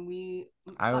married and we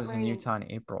I got was in married in. Utah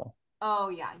in April. Oh,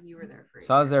 yeah, you were there for a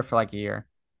So I was year. there for like a year.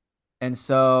 And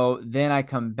so then I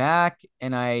come back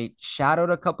and I shadowed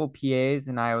a couple PAs,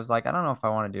 and I was like, I don't know if I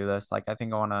want to do this. Like I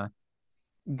think I want to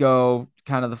go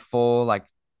kind of the full like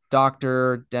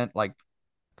doctor, like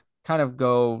kind of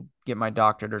go get my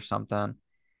doctorate or something.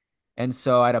 And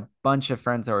so I had a bunch of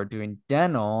friends that were doing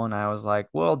dental, and I was like,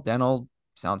 well, dental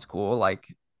sounds cool. Like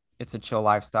it's a chill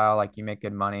lifestyle, like you make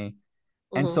good money.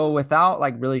 And Hmm. so without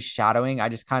like really shadowing, I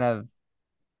just kind of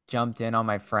jumped in on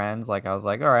my friends. Like I was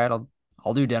like, all right,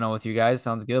 I'll do dental with you guys.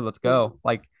 Sounds good. Let's Hmm. go.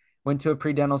 Like went to a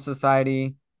pre-dental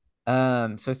society.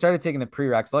 So I started taking the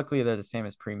prereqs. Luckily, they're the same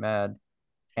as pre-med.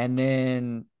 And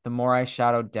then the more I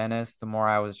shadowed dentists, the more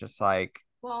I was just like,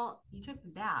 Well, you took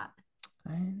that.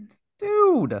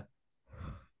 dude,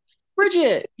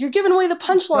 Bridget, you're giving away the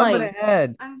jumping punchline.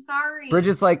 ahead. I'm sorry.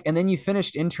 Bridget's like, and then you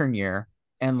finished intern year.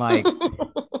 And like,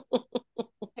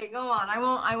 Okay, go on.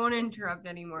 I won't interrupt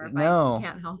anymore if I no.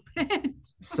 can't help it.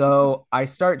 So I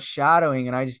start shadowing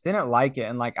and I just didn't like it.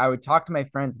 And like I would talk to my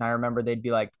friends and I remember they'd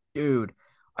be like, dude,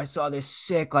 I saw this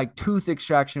sick like tooth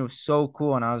extraction. It was so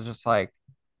cool. And I was just like,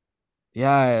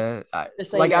 yeah,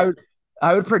 This like ain't it.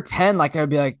 I would pretend like I'd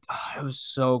be like, oh, it was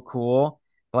so cool.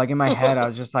 But like in my head, I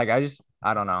was just like,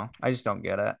 I don't know. I just don't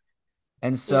get it.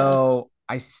 And Yeah. so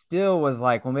I still was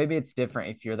like, well, maybe it's different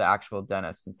if you're the actual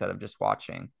dentist instead of just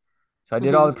watching. So I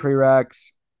did all Hmm. the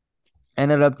prereqs,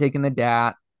 ended up taking the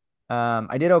DAT.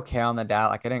 I did okay on the DAT.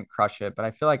 Like I didn't crush it, but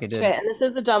I feel like I did Okay, and this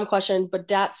is a dumb question, but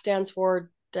DAT stands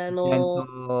for dental.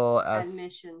 dental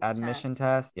Admissions admission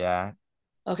test. test. Yeah.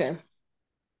 Okay.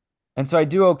 And so I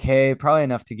do okay, probably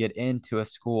enough to get into a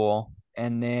school.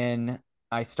 And then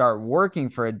I start working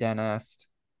for a dentist,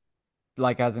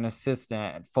 like as an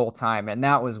assistant full time. And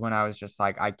that was when I was just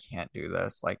like, I can't do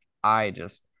this. Like I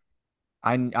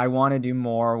want to do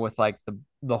more with like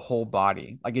the whole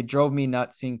body. Like it drove me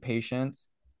nuts seeing patients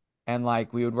and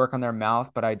like we would work on their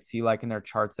mouth, but I'd see like in their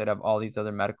charts they'd have all these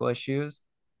other medical issues.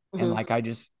 And Hmm. like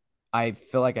I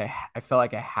feel like I felt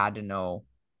like I had to know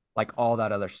like all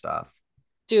that other stuff.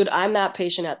 Dude, I'm that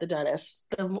patient at the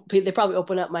dentist. They probably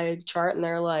open up my chart and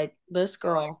they're like, this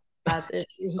girl has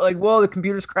issues. Like, whoa, the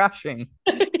computer's crashing.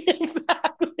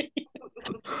 Exactly.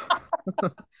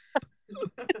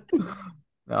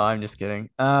 No, I'm just kidding.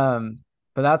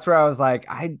 But that's where I was like,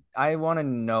 I want to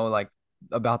know like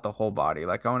about the whole body.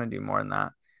 Like I want to do more than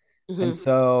that. And Hmm.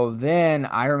 so then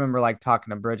I remember like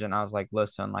talking to Bridget and I was like,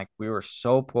 listen, like we were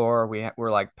so poor.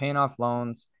 We're like paying off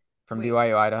loans from Wait,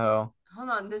 BYU, Idaho. hold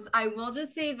on. This I will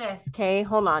just say this, okay?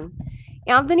 Hold on.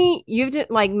 Anthony, you've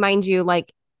like mind you,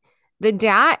 like the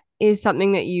DAT is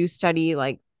something that you study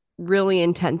like really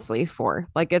intensely for.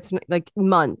 Like it's like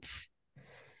months.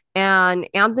 And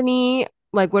Anthony,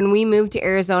 like when we moved to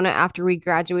Arizona after we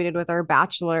graduated with our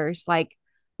bachelor's, like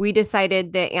we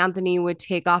decided that Anthony would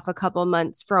take off a couple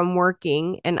months from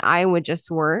working and I would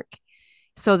just work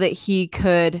so that he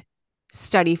could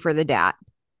study for the DAT.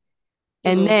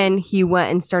 And Hmm. then he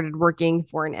went and started working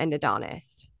for an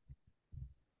endodontist.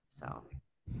 So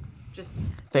just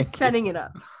just Thank you. setting it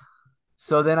up.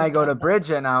 So then I go to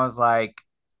Bridget and I was like,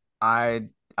 I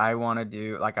I want to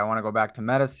do like I want to go back to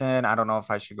medicine. I don't know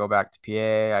if I should go back to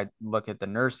PA. I look at the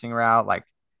nursing route, like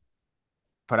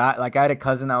like I had a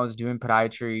cousin that was doing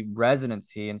podiatry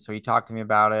residency, and so he talked to me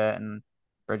about it. And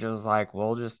Bridget was like,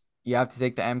 "Well, just you have to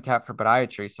take the MCAT for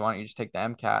podiatry, so why don't you just take the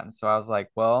MCAT?" And so I was like,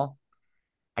 "Well,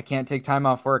 I can't take time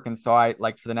off work," and so I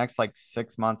like for the next like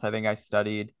 6 months, I think I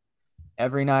studied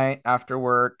every night after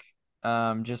work,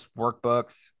 just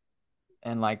workbooks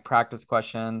and like practice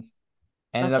questions.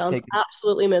 That Ended up sounds taking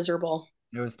absolutely miserable.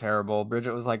 it was terrible.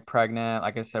 Bridget was like pregnant.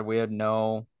 Like I said, we had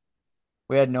no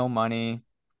money.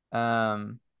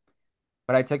 Um,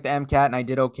 but I took the MCAT and I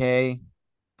did okay.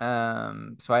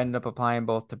 So I ended up applying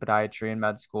both to podiatry and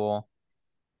med school,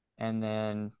 and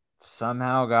then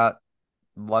somehow got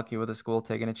lucky with the school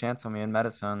taking a chance on me in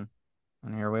medicine,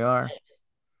 and here we are.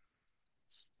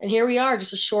 And here we are,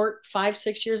 just a short 5,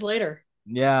 6 years later.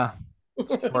 Yeah,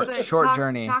 short But short talk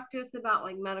journey. talk to us about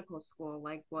like medical school.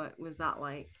 Like what was that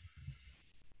like?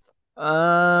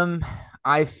 Um,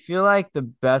 I feel like the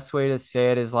best way to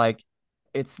say it is like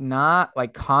it's not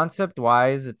like concept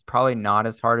wise, it's probably not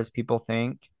as hard as people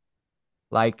think.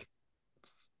 Like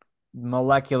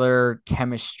molecular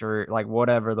chemistry, like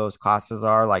whatever those classes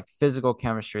are, like physical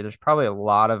chemistry, there's probably a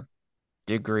lot of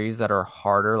degrees that are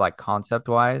harder, like concept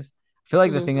wise. I feel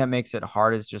like the Hmm. thing that makes it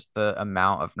hard is just the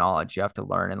amount of knowledge you have to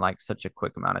learn in like such a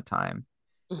quick amount of time.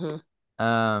 Hmm.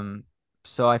 Um,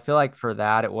 so I feel like for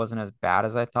that, it wasn't as bad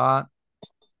as I thought.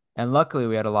 And luckily,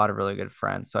 we had a lot of really good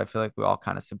friends. So I feel like we all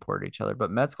kind of support each other.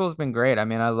 But med school's been great. I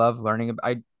mean, I love learning.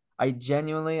 I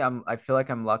genuinely, I feel like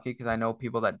I'm lucky because I know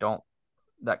people that don't,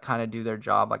 that kind of do their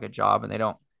job like a job and they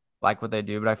don't like what they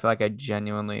do. But I feel like I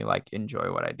genuinely like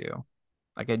enjoy what I do.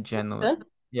 Like I genuinely, Good.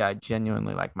 yeah, I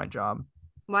genuinely like my job.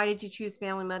 Why did you choose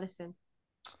family medicine?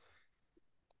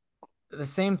 The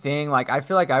same thing. Like I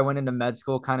feel like I went into med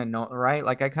school kind of know right.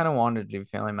 Like I kind of wanted to do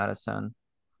family medicine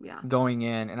Yeah. going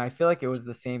in, and I feel like it was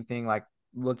the same thing. Like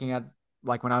looking at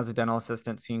like when I was a dental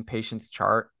assistant, seeing patients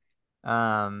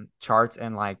charts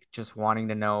and like just wanting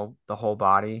to know the whole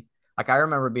body. Like I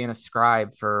remember being a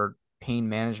scribe for pain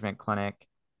management clinic,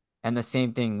 and the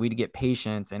same thing. We'd get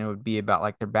patients, and it would be about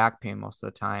like their back pain most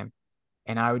of the time,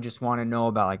 and I would just want to know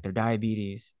about like their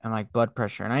diabetes and like blood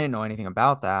pressure, and I didn't know anything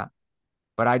about that.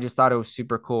 But I just thought it was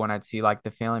super cool when I'd see like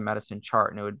the family medicine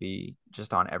chart and it would be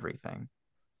just on everything.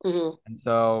 Hmm. And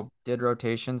so did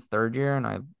rotations third year and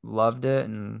I loved it.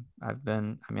 And I've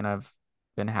been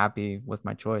happy with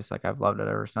my choice. Like I've loved it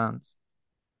ever since.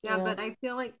 Yeah, Yeah. but I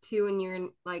feel like too when you're in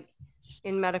like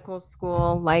in medical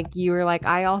school, like you were like,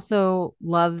 I also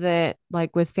love that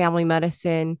like with family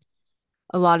medicine,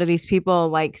 a lot of these people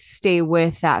like stay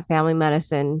with that family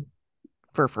medicine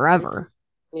for Mhm. forever.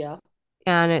 Yeah.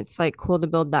 And it's like cool to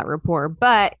build that rapport.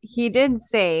 But he did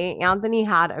say Anthony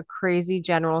had a crazy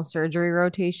general surgery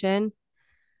rotation.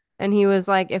 And he was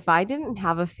like, if I didn't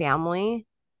have a family,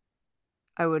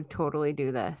 I would totally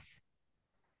do this.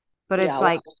 But Yeah. it's Wow.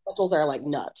 like, Schedules are like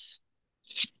nuts.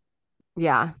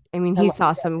 yeah, I mean, And he like,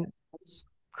 saw some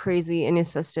crazy and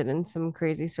assisted in some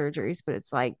crazy surgeries, but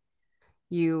it's like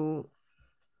you,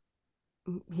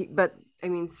 but I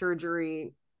mean,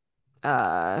 surgery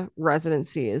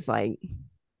residency is like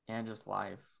And just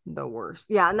life. the worst.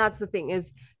 Yeah, and that's the thing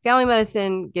is family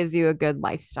medicine gives you a good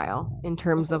lifestyle in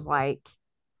terms of like,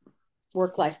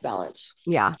 work-life balance.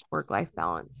 yeah, work-life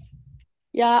balance.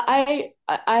 Yeah,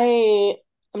 I'm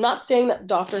not saying that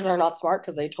doctors are not smart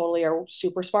because they totally are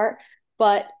super smart,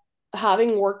 but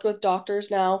having worked with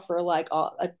doctors now for like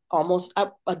almost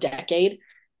a decade,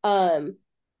 um,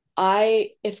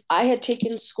 I if I had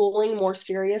taken schooling more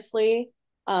seriously,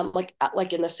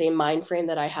 like in the same mind frame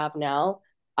that I have now,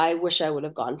 I wish I would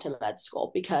have gone to med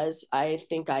school because I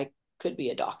think I could be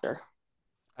a doctor.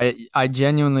 I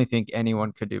genuinely think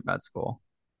anyone could do med school.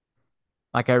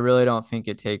 Like I really don't think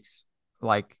it takes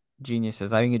like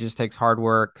geniuses. I think it just takes hard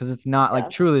work because it's not like Yeah.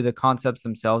 truly the concepts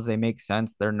themselves, they make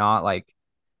sense. They're not like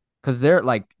because they're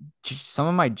like some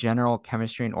of my general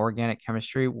chemistry and organic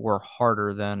chemistry were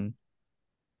harder than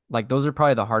like those are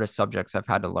probably the hardest subjects I've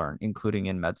had to learn, including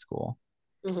in med school.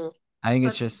 Hmm. I think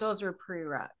it's But just those are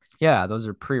prereqs. yeah, those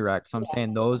are prereqs. So I'm Yeah.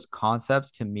 saying those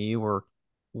concepts to me were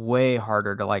way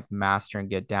harder to like master and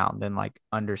get down than like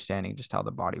understanding just how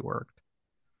the body worked.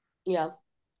 Yeah.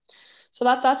 So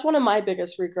that's one of my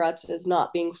biggest regrets is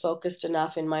not being focused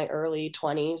enough in my early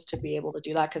 20s to be able to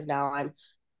do that because now I'm,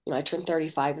 I turned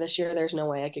 35 this year. There's no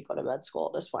way I could go to med school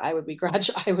at this point. I would be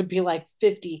I would be like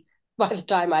 50 by the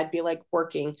time I'd be like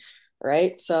working,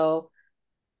 right? So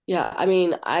yeah, I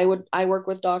mean, I work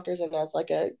with doctors and that's like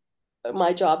a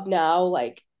my job now,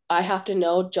 like I have to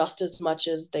know just as much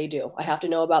as they do. I have to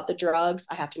know about the drugs.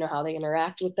 I have to know how they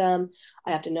interact with them.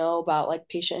 I have to know about like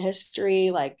patient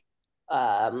history,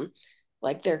 um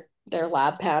like their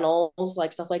lab panels,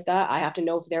 like stuff like that. I have to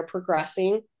know if they're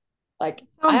progressing. Like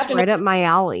I Sounds have to know. right up my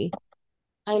alley.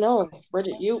 I know,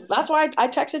 Bridget, you that's why I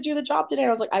texted you the job today. I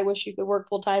was like, I wish you could work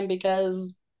full time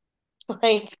because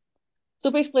like so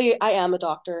basically I am a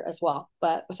doctor as well,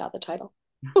 but without the title.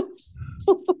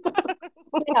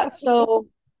 Yeah, so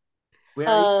Wait,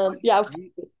 yeah, I was are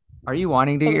you are you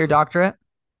wanting to get your doctorate?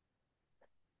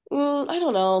 I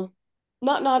don't know.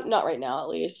 Not right now, at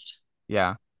least.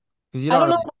 Yeah, because you I don't don't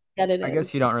know really. how to get it I in.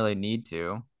 guess you don't really need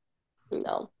to.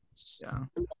 No. Yeah.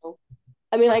 No.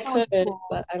 I mean, That I could, sounds cool.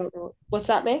 but I don't know. What's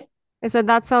that, May? I said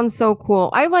that sounds so cool.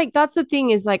 I like that's the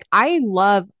thing is like I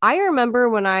remember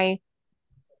when I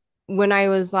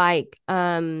was like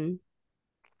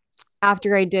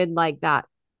after I did like that,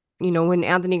 when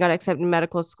Anthony got accepted in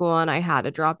medical school and I had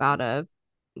to drop out of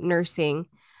nursing.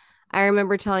 I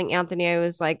remember telling Anthony I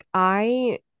was like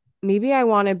I maybe I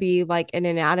want to be like an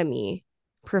anatomy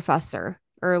professor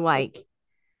or like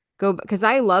go because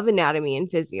I love anatomy and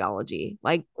physiology.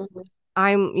 Like Mhm.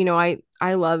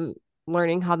 I love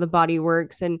learning how the body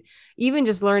works and even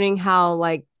just learning how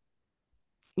like,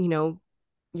 you know,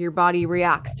 your body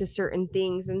reacts to certain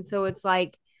things. And so it's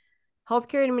like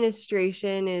healthcare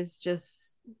administration is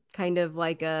just kind of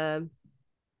like I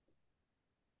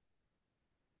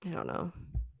don't know,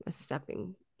 a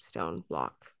stepping stone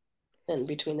block. In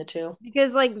between the two.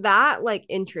 Because like that like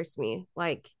interests me,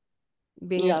 like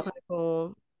being a Yeah.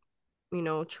 clinical,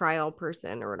 trial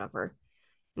person or whatever.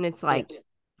 And it's Yeah. like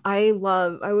I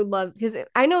would love because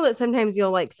I know that sometimes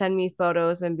you'll like send me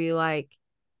photos and be like,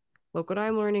 look what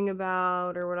I'm learning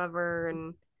about or whatever.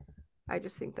 And I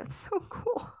just think that's so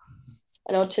cool.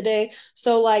 I know today.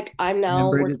 So like I'm And then now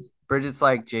working Bridget's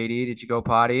like, JD, did you go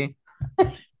potty?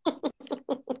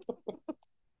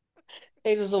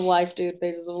 phases of life, dude,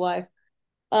 phases of life.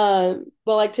 But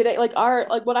like today, like our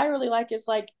like what I really like is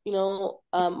like,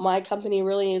 my company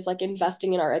really is like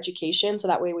investing in our education. So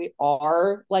that way we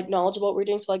are like knowledgeable what we're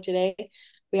doing. So like today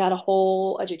we had a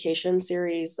whole education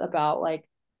series about like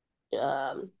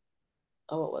um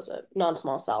oh what was it?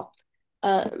 Non-small cell.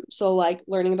 So like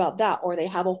learning about that, or they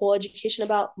have a whole education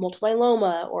about multiple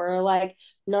myeloma or like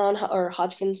non or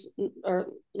Hodgkin's or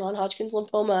non-Hodgkin's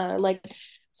lymphoma. And like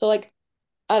so like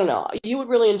I don't know. You would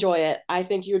really enjoy it. I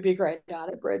think you would be great at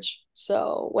it, Bridge.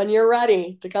 So when you're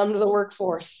ready to come to the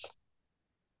workforce,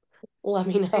 let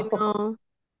me I know. know.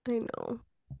 I know.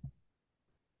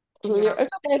 Yeah. It's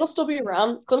okay. It'll still be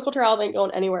around. Clinical trials ain't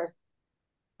going anywhere.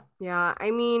 Yeah.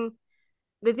 I mean,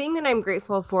 the thing that I'm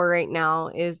grateful for right now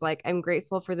is like I'm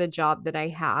grateful for the job that I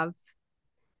have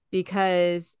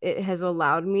because it has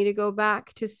allowed me to go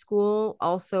back to school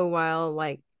also while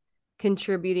like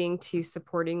contributing to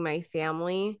supporting my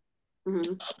family.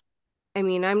 Hmm. I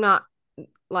mean, I'm not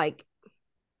like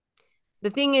the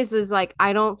thing is like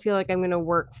I don't feel like I'm going to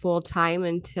work full time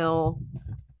until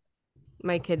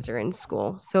my kids are in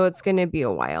school. So it's going to be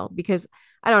a while because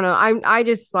I don't know. I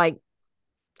just like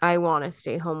I want to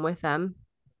stay home with them.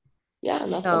 Yeah,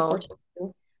 and that's So unfortunate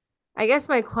too. I guess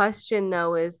my question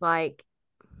though is like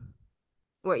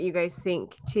what you guys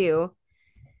think too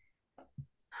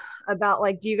about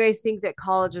like do you guys think that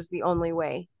college is the only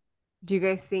way? Do you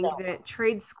guys think No. that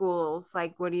trade schools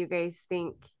like what do you guys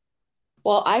think?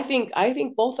 Well, I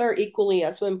think both are equally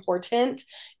as important,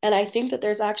 and I think that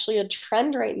there's actually a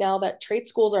trend right now that trade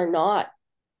schools are not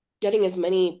getting as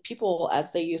many people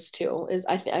as they used to. Is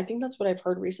I think that's what I've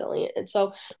heard recently, and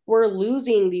so we're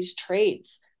losing these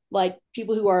trades, like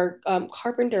people who are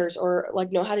carpenters or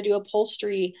like know how to do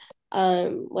upholstery,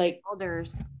 like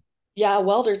Elders. yeah,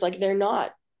 welders, like they're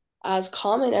not as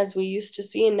common as we used to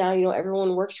see, and now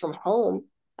everyone works from home,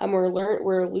 and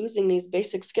we're losing these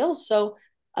basic skills. So,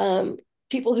 um,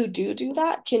 people who do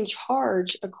that can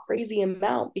charge a crazy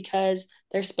amount because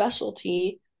their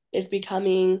specialty is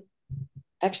becoming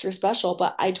extra special.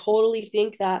 But I totally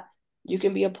think that you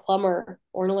can be a plumber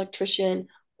or an electrician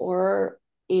or,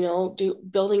 do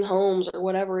building homes or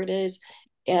whatever it is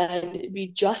and be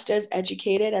just as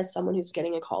educated as someone who's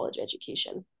getting a college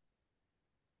education.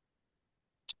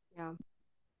 Yeah.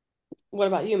 What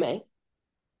about you, May?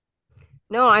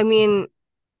 No, I mean,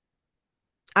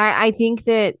 I think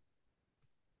that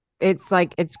it's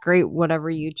like it's great whatever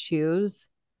you choose.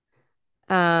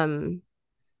 Um,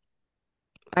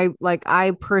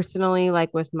 I personally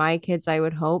like with my kids, I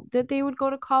would hope that they would go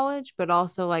to college, but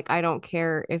also like I don't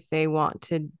care if they want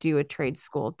to do a trade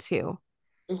school too,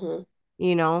 Mm-hmm.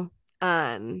 you know?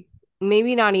 Um,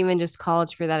 Maybe not even just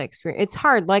college for that experience. It's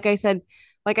hard. Like I said,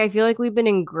 like I feel like we've been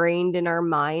ingrained in our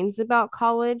minds about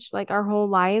college like our whole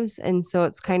lives, and so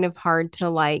it's kind of hard to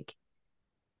like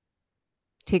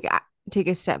take take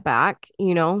a step back,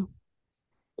 you know?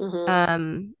 Mm-hmm.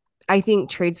 Um, I think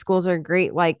trade schools are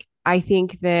great. Like I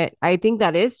think that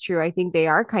is true. I think they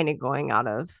are kind of going out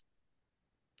of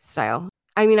style.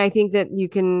 I mean, I think that you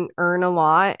can earn a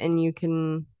lot and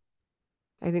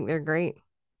I think they're great.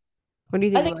 What do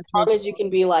you I think think about as trade long as you schools? can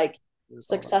be like With all that.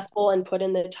 successful and put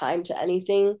in the time to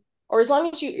anything, or as long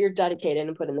as you're dedicated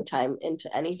and put in the time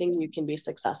into anything, you can be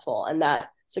successful. And that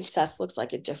success looks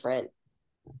like a different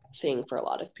thing for a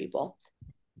lot of people.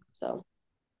 So,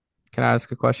 Can I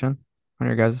ask a question on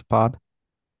your guys' pod?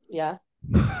 yeah.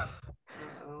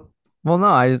 Uh-oh. Well,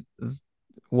 no,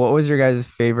 what was your guys'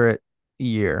 favorite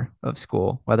year of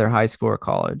school, whether high school or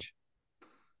college?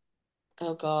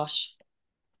 Oh gosh.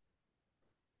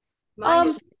 Mine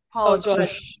is Um. Oh, college go for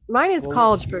ahead. sh Mine is Well, which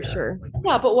college for year? sure.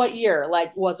 Yeah, but what year?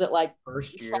 Like, was it like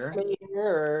First year? freshman year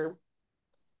or?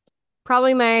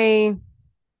 Probably my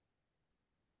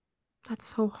That's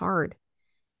so hard.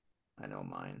 I know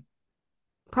mine.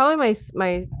 Probably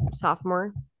my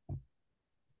sophomore,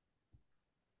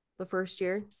 the first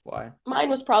year. Why? Mine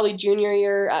was probably junior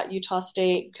year at Utah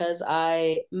State because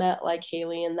I met like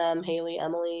Haley and them, Haley,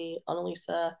 Emily,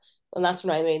 Annalisa, and that's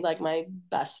when I made like my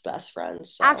best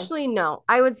friends. So, Actually, no.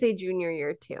 I would say junior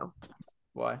year too.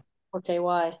 Why? okay,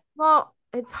 why? Well,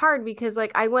 it's hard because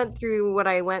like I went through what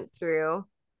I went through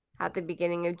at the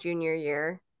beginning of junior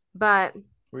year, but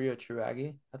Were you a true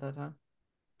Aggie at that time?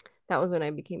 that was when I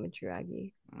became a true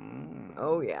Aggie. Oh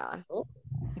Mm. yeah.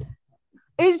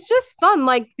 It's just fun,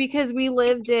 like because we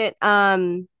lived at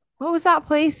what was that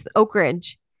place? Oak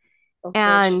Ridge. Oak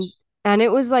Ridge. And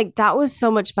it was like that was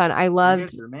so much fun. I Were you loved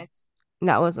guys roommates?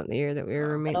 that wasn't the year that we were Oh.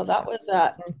 No, roommates. that was at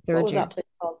Our what third was year. that place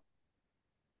called?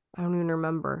 I don't even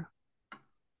remember.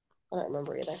 I don't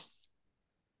remember either.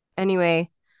 Anyway,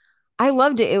 I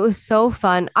loved it. It was so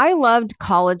fun. I loved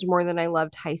college more than I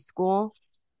loved high school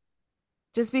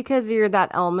just because you're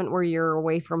that element where you're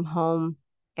away from home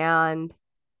and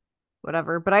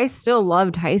whatever. But I still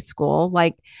loved high school.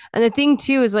 Like, and the thing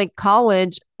too is like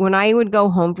college, when I would go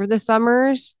home for the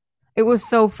summers, it was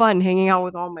so fun hanging out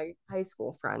with all my high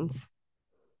school friends.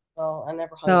 Well, I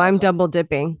never hung So out I'm with them. double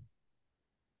dipping.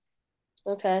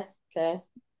 Okay, okay.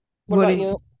 What What about did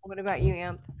you? what about you,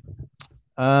 Amp?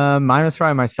 Mine was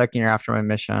probably my second year after my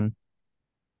mission.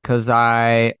 Cause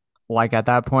like at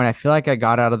that point, I feel like I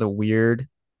got out of the weird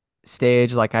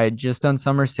stage. Like I had just done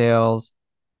summer sales.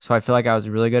 So I feel like I was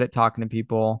really good at talking to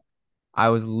people. I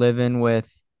was living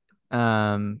with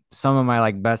some of my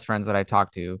like best friends that I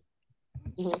talked to,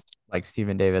 Mhm. like Steve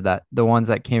and David, that the ones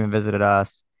that came and visited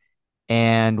us.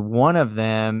 And one of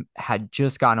them had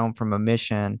just gotten home from a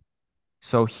mission.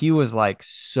 So he was like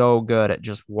so good at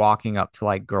just walking up to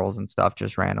like girls and stuff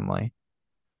just randomly.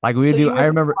 Like we would So do, you I were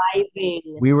remember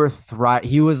thriving. we were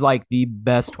he was like the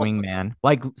best wingman.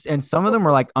 Like, and some of them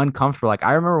were like uncomfortable. Like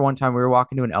I remember one time we were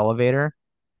walking to an elevator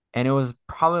and it was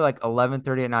probably like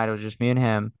 11:30 at night. It was just me and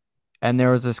him. And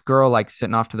there was this girl like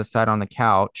sitting off to the side on the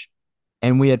couch.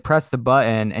 And we had pressed the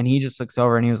button and he just looks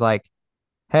over and he was like,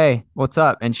 "Hey, what's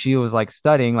up?" And she was like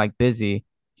studying, like busy.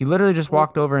 He literally just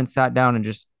walked over and sat down and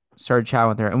just started chatting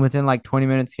with her. And within like 20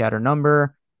 minutes, he had her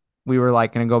number. We were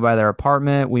like going to go by their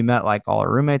apartment. We met like all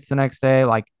our roommates the next day.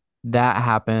 Like that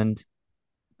happened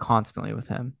constantly with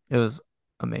him. It was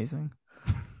amazing.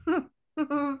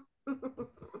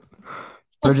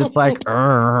 Bridget's like,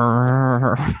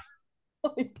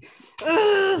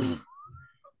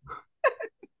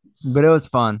 but it was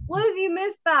fun. Liz, you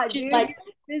missed that, She's dude. like,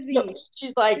 You're no, busy.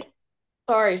 she's like,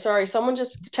 sorry. Someone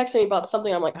just texted me about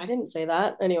something. I'm like, I didn't say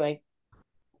that. Anyway,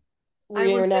 I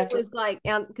legit reenact. was like,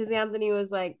 and because Anthony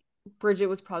was like, Bridget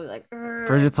was probably like,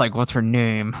 Bridget's like, what's her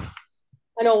name?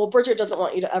 I know. Well, Bridget doesn't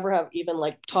want you to ever have even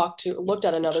like talked to, looked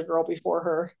at another girl before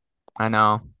her. I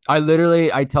know.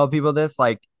 I tell people this,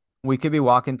 like, we could be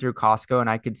walking through Costco and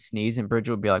I could sneeze and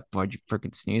Bridget would be like, why'd you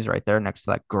freaking sneeze right there next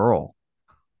to that girl?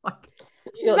 Like,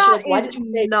 She's That like, why is did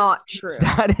you say not true.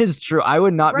 that is true. I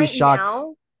would not be Right shocked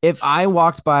now, if I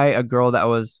walked by a girl that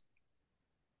was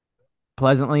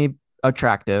pleasantly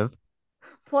attractive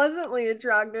pleasantly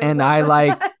attractive. and What I the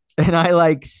like heck? and I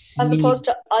like as sneeze. opposed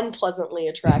to unpleasantly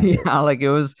attractive? Yeah, like it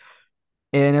was.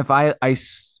 And if I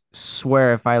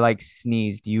swear, if I like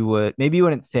sneezed, you would maybe you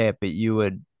wouldn't say it, but you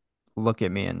would look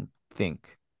at me and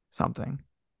think something.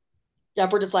 Yeah,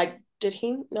 Bridget's like, did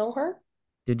he know her?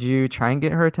 Did you try and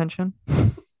get her attention?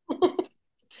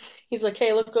 He's like,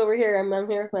 hey, look over here. I'm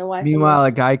here with my wife and my Meanwhile,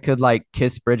 a guy could like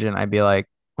kiss Bridget, and I'd be like,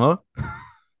 huh?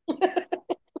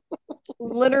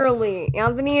 Literally,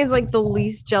 Anthony is like the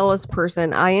least jealous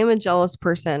person. I am a jealous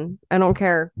person. I don't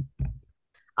care.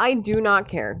 I do not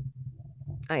care.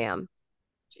 I am.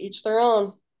 To each their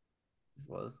own.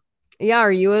 Yeah,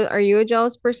 are you a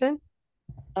jealous person?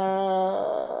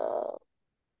 Uh,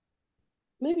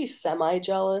 maybe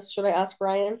semi-jealous. Should I ask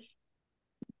Ryan?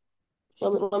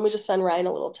 Let me just send Ryan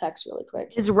a little text really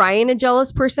quick. Is Ryan a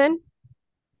jealous person?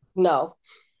 No.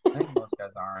 I think most guys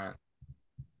aren't.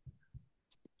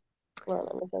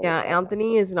 Yeah,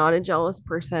 Anthony is not a jealous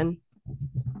person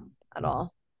at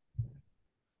all.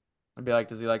 I'd be like,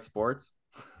 does he like sports?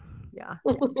 Yeah,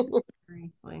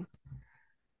 seriously.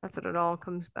 That's what it all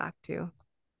comes back to.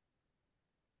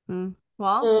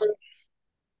 Well, Uh,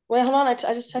 wait, hold on. I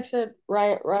just texted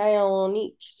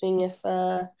Ryan seeing if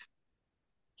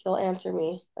he'll answer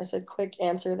me. I said, quick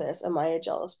answer this. Am I a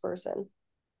jealous person?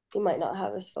 He might not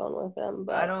have his phone with him, I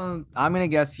but don't. I'm gonna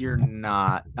guess you're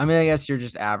not. I'm gonna guess you're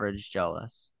just average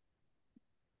jealous.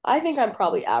 I think I'm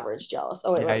probably average jealous.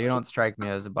 Oh wait, Yeah, you let's see. don't strike me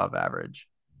as above average.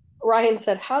 Ryan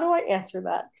said, how do I answer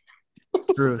that?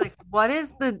 he's like, Truth. what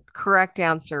is the correct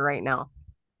answer right now?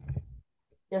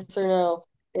 Yes or no?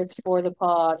 It's for the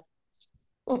pod.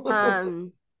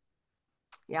 Um,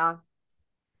 yeah,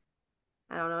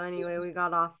 I don't know. Anyway, we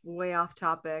got off way off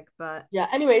topic, but Yeah.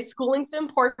 Anyway, schooling's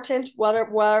important,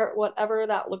 whatever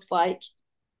that looks like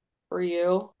for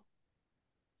you.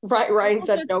 I Ryan will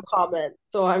said no just comment,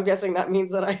 so I'm guessing that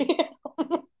means that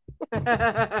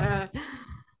I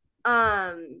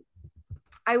um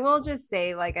I will just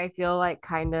say like I feel like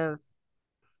kind of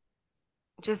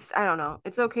just I don't know.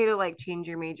 It's okay to like change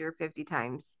your major 50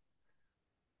 times.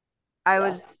 I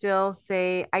yeah. would still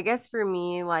say I guess for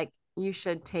me like you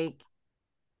should take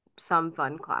some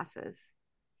fun classes.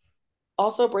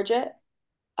 Also, Bridget,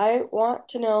 I want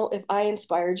to know if I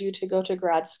inspired you to go to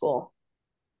grad school.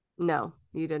 No,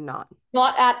 you did not.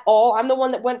 Not at all. I'm the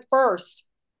one that went first.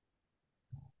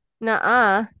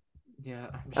 Nuh-uh. Yeah,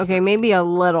 I'm Okay, sure. maybe a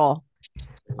little.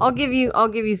 I'll give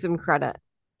you some credit.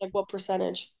 Like what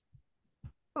percentage?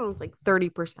 Like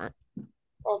 30%.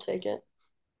 I'll take it.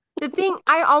 The thing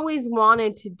I always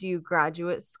wanted to do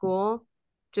graduate school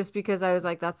just because I was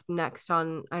like, that's next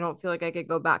on. I don't feel like I could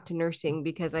go back to nursing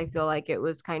because I feel like it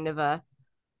was kind of a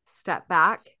step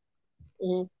back.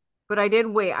 Mhm. But I did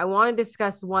wait. I want to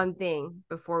discuss one thing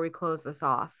before we close this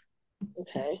off.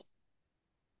 Okay.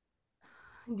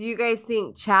 Do you guys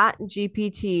think Chat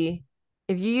GPT,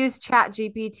 if you use Chat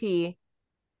GPT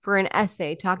for an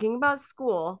essay talking about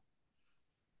school,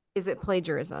 is it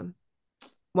plagiarism?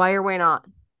 Why or why not?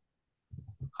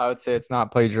 I would say it's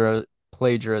not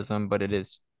plagiarism, but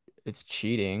it's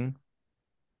cheating.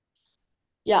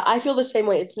 Yeah, I feel the same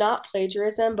way. It's not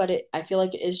plagiarism, but I feel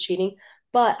like it is cheating.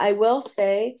 But I will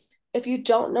say, if you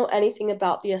don't know anything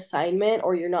about the assignment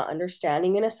or you're not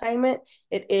understanding an assignment,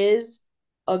 it is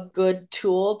a good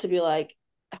tool to be like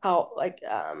how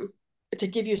to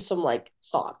give you some like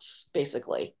thoughts,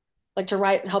 basically. Like to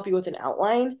help you with an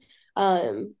outline.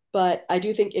 But I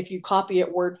do think if you copy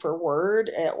it word for word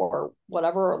or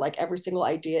whatever, or like every single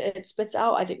idea it spits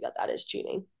out, I think that that is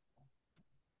cheating.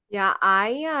 Yeah,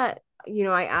 I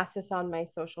asked this on my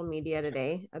social media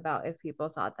today about if people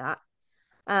thought that.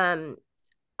 Um,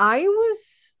 I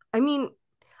mean,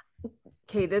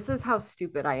 okay, this is how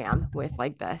stupid I am with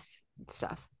like this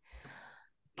stuff.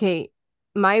 Okay,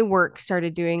 my work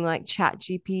started doing like Chat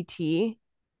GPT.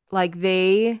 Like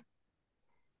they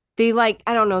like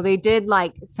I don't know, they did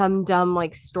like some dumb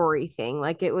like story thing.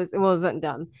 Like it wasn't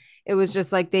dumb. It was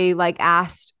just like they like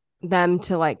asked them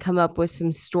to like come up with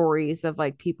some stories of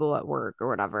like people at work or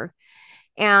whatever.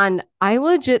 And I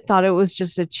legit thought it was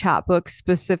just a chat book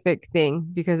specific thing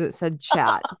because it said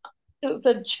chat. It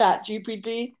said Chat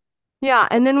GPT. Yeah.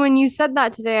 And then when you said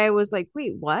that today, I was like,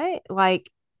 wait, what? Like,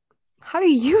 how do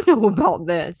you know about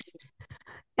this?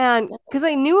 And because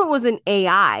I knew it was an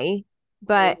AI,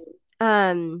 but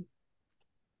um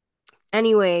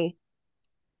anyway,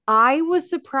 I was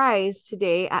surprised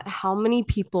today at how many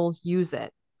people use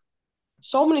it.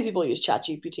 So many people use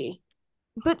ChatGPT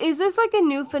But is this like a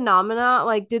new phenomena?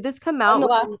 Like, did this come in out the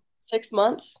within? last 6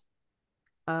 months.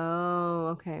 Oh,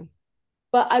 okay.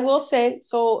 But I will say,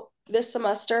 so this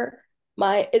semester,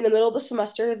 my in the middle of the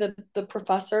semester, the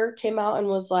professor came out and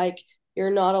was like,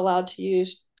 "You're not allowed to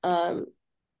use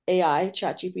AI,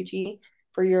 ChatGPT,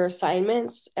 for your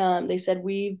assignments." They said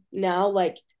we've now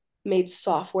like made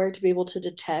software to be able to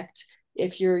detect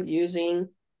if you're using,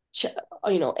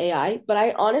 AI. But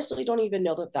I honestly don't even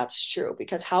know that that's true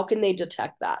because how can they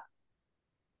detect that?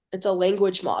 It's a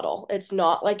language model. It's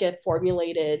not like a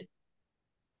formulated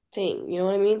thing. You know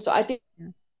what I mean? So I think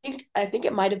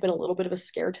it might have been a little bit of a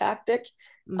scare tactic.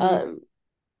 Mm-hmm. Um,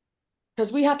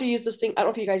 because we have to use this thing. I don't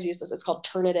know if you guys use this. It's called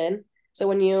Turnitin. So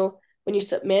when you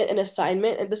submit an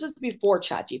assignment, and this is before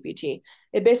ChatGPT,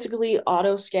 it basically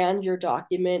auto scans your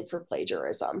document for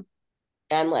plagiarism,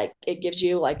 and like it gives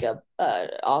you like a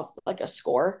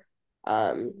score.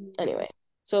 Anyway,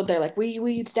 so they're like,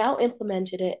 we've now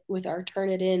implemented it with our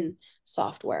Turnitin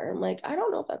software. I'm like, I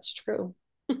don't know if that's true.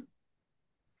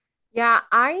 Yeah,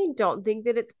 I don't think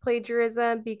that it's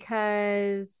plagiarism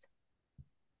because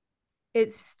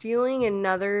it's stealing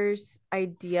another's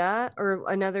idea or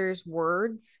another's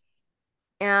words.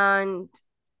 And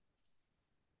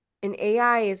an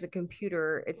AI is a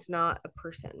computer, it's not a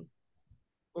person.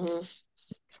 Mhm.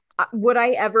 Would I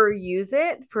ever use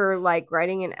it for like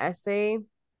writing an essay?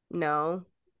 No.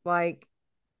 Like,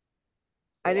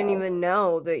 I didn't Yeah. even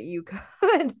know that you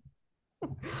could.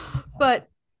 But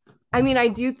I mean, I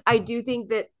do think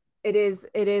that it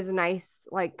is nice,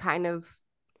 like kind of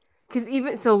because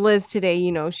even so Liz today,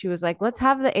 she was like, let's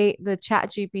have the chat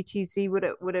GPT see what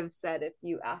it would have said if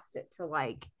you asked it to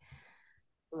like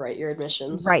Write your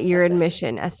admissions write your essay.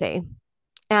 admission essay.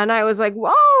 And I was like,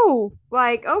 whoa,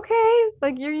 like, okay,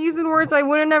 like you're using words I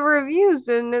would have never have used,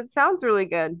 and it sounds really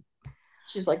good.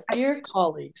 She's like, dear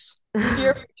colleagues,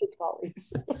 dear future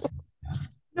colleagues.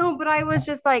 No, but I was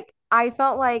just like, I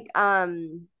felt like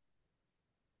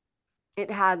it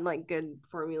had like good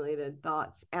formulated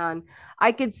thoughts, and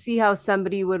I could see how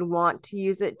somebody would want to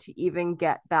use it to even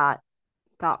get that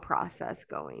thought process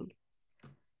going.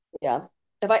 Yeah.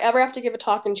 If I ever have to give a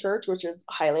talk in church, which is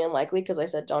highly unlikely because I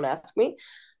said don't ask me,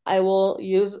 I will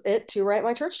use it to write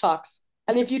my church talks.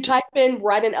 And if you type in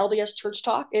write an LDS church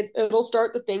talk, it'll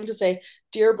start the thing to say,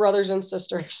 dear brothers and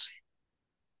sisters.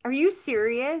 Are you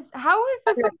serious? How is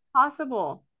this like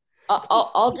possible?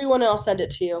 I'll do one and I'll send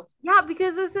it to you. Yeah,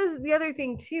 because this is the other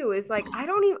thing too, is like I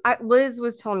don't even Liz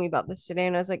was telling me about this today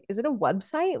and I was like, is it a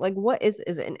website? Like what is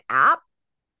it, an app?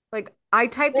 Like I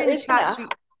typed There in is an chat app. G.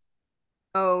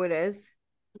 Oh, it is.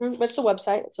 It's a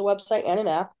website. It's a website and an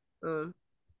app. Mm,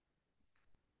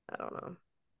 I don't know.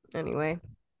 Anyway,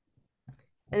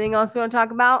 anything else you want to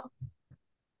talk about?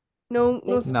 No,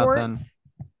 no Think Nothing.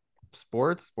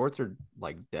 sports. Sports are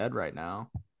like dead right now.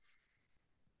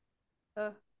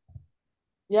 Uh,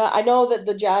 Yeah, I know that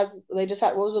the Jazz they just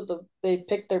had what was it they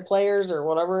picked their players or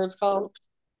whatever it's called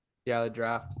Yeah, the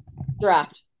draft.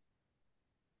 draft.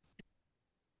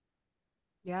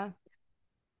 yeah.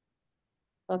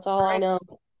 That's All all I right. know.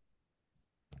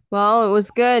 Well, it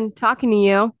was good talking to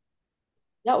you.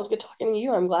 Yeah, it was good talking to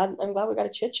you. I'm glad we got a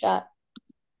chit chat.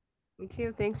 Me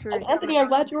too. Thanks for And coming Anthony, I'm on.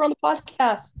 glad you were on the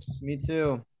podcast. Of Me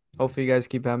too. Hopefully you guys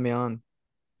keep having me on.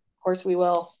 course we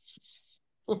will.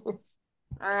 All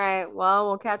right. Well,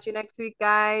 we'll catch you next week,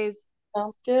 guys.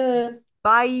 Sounds good.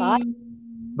 Bye. Bye.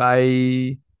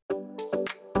 Bye.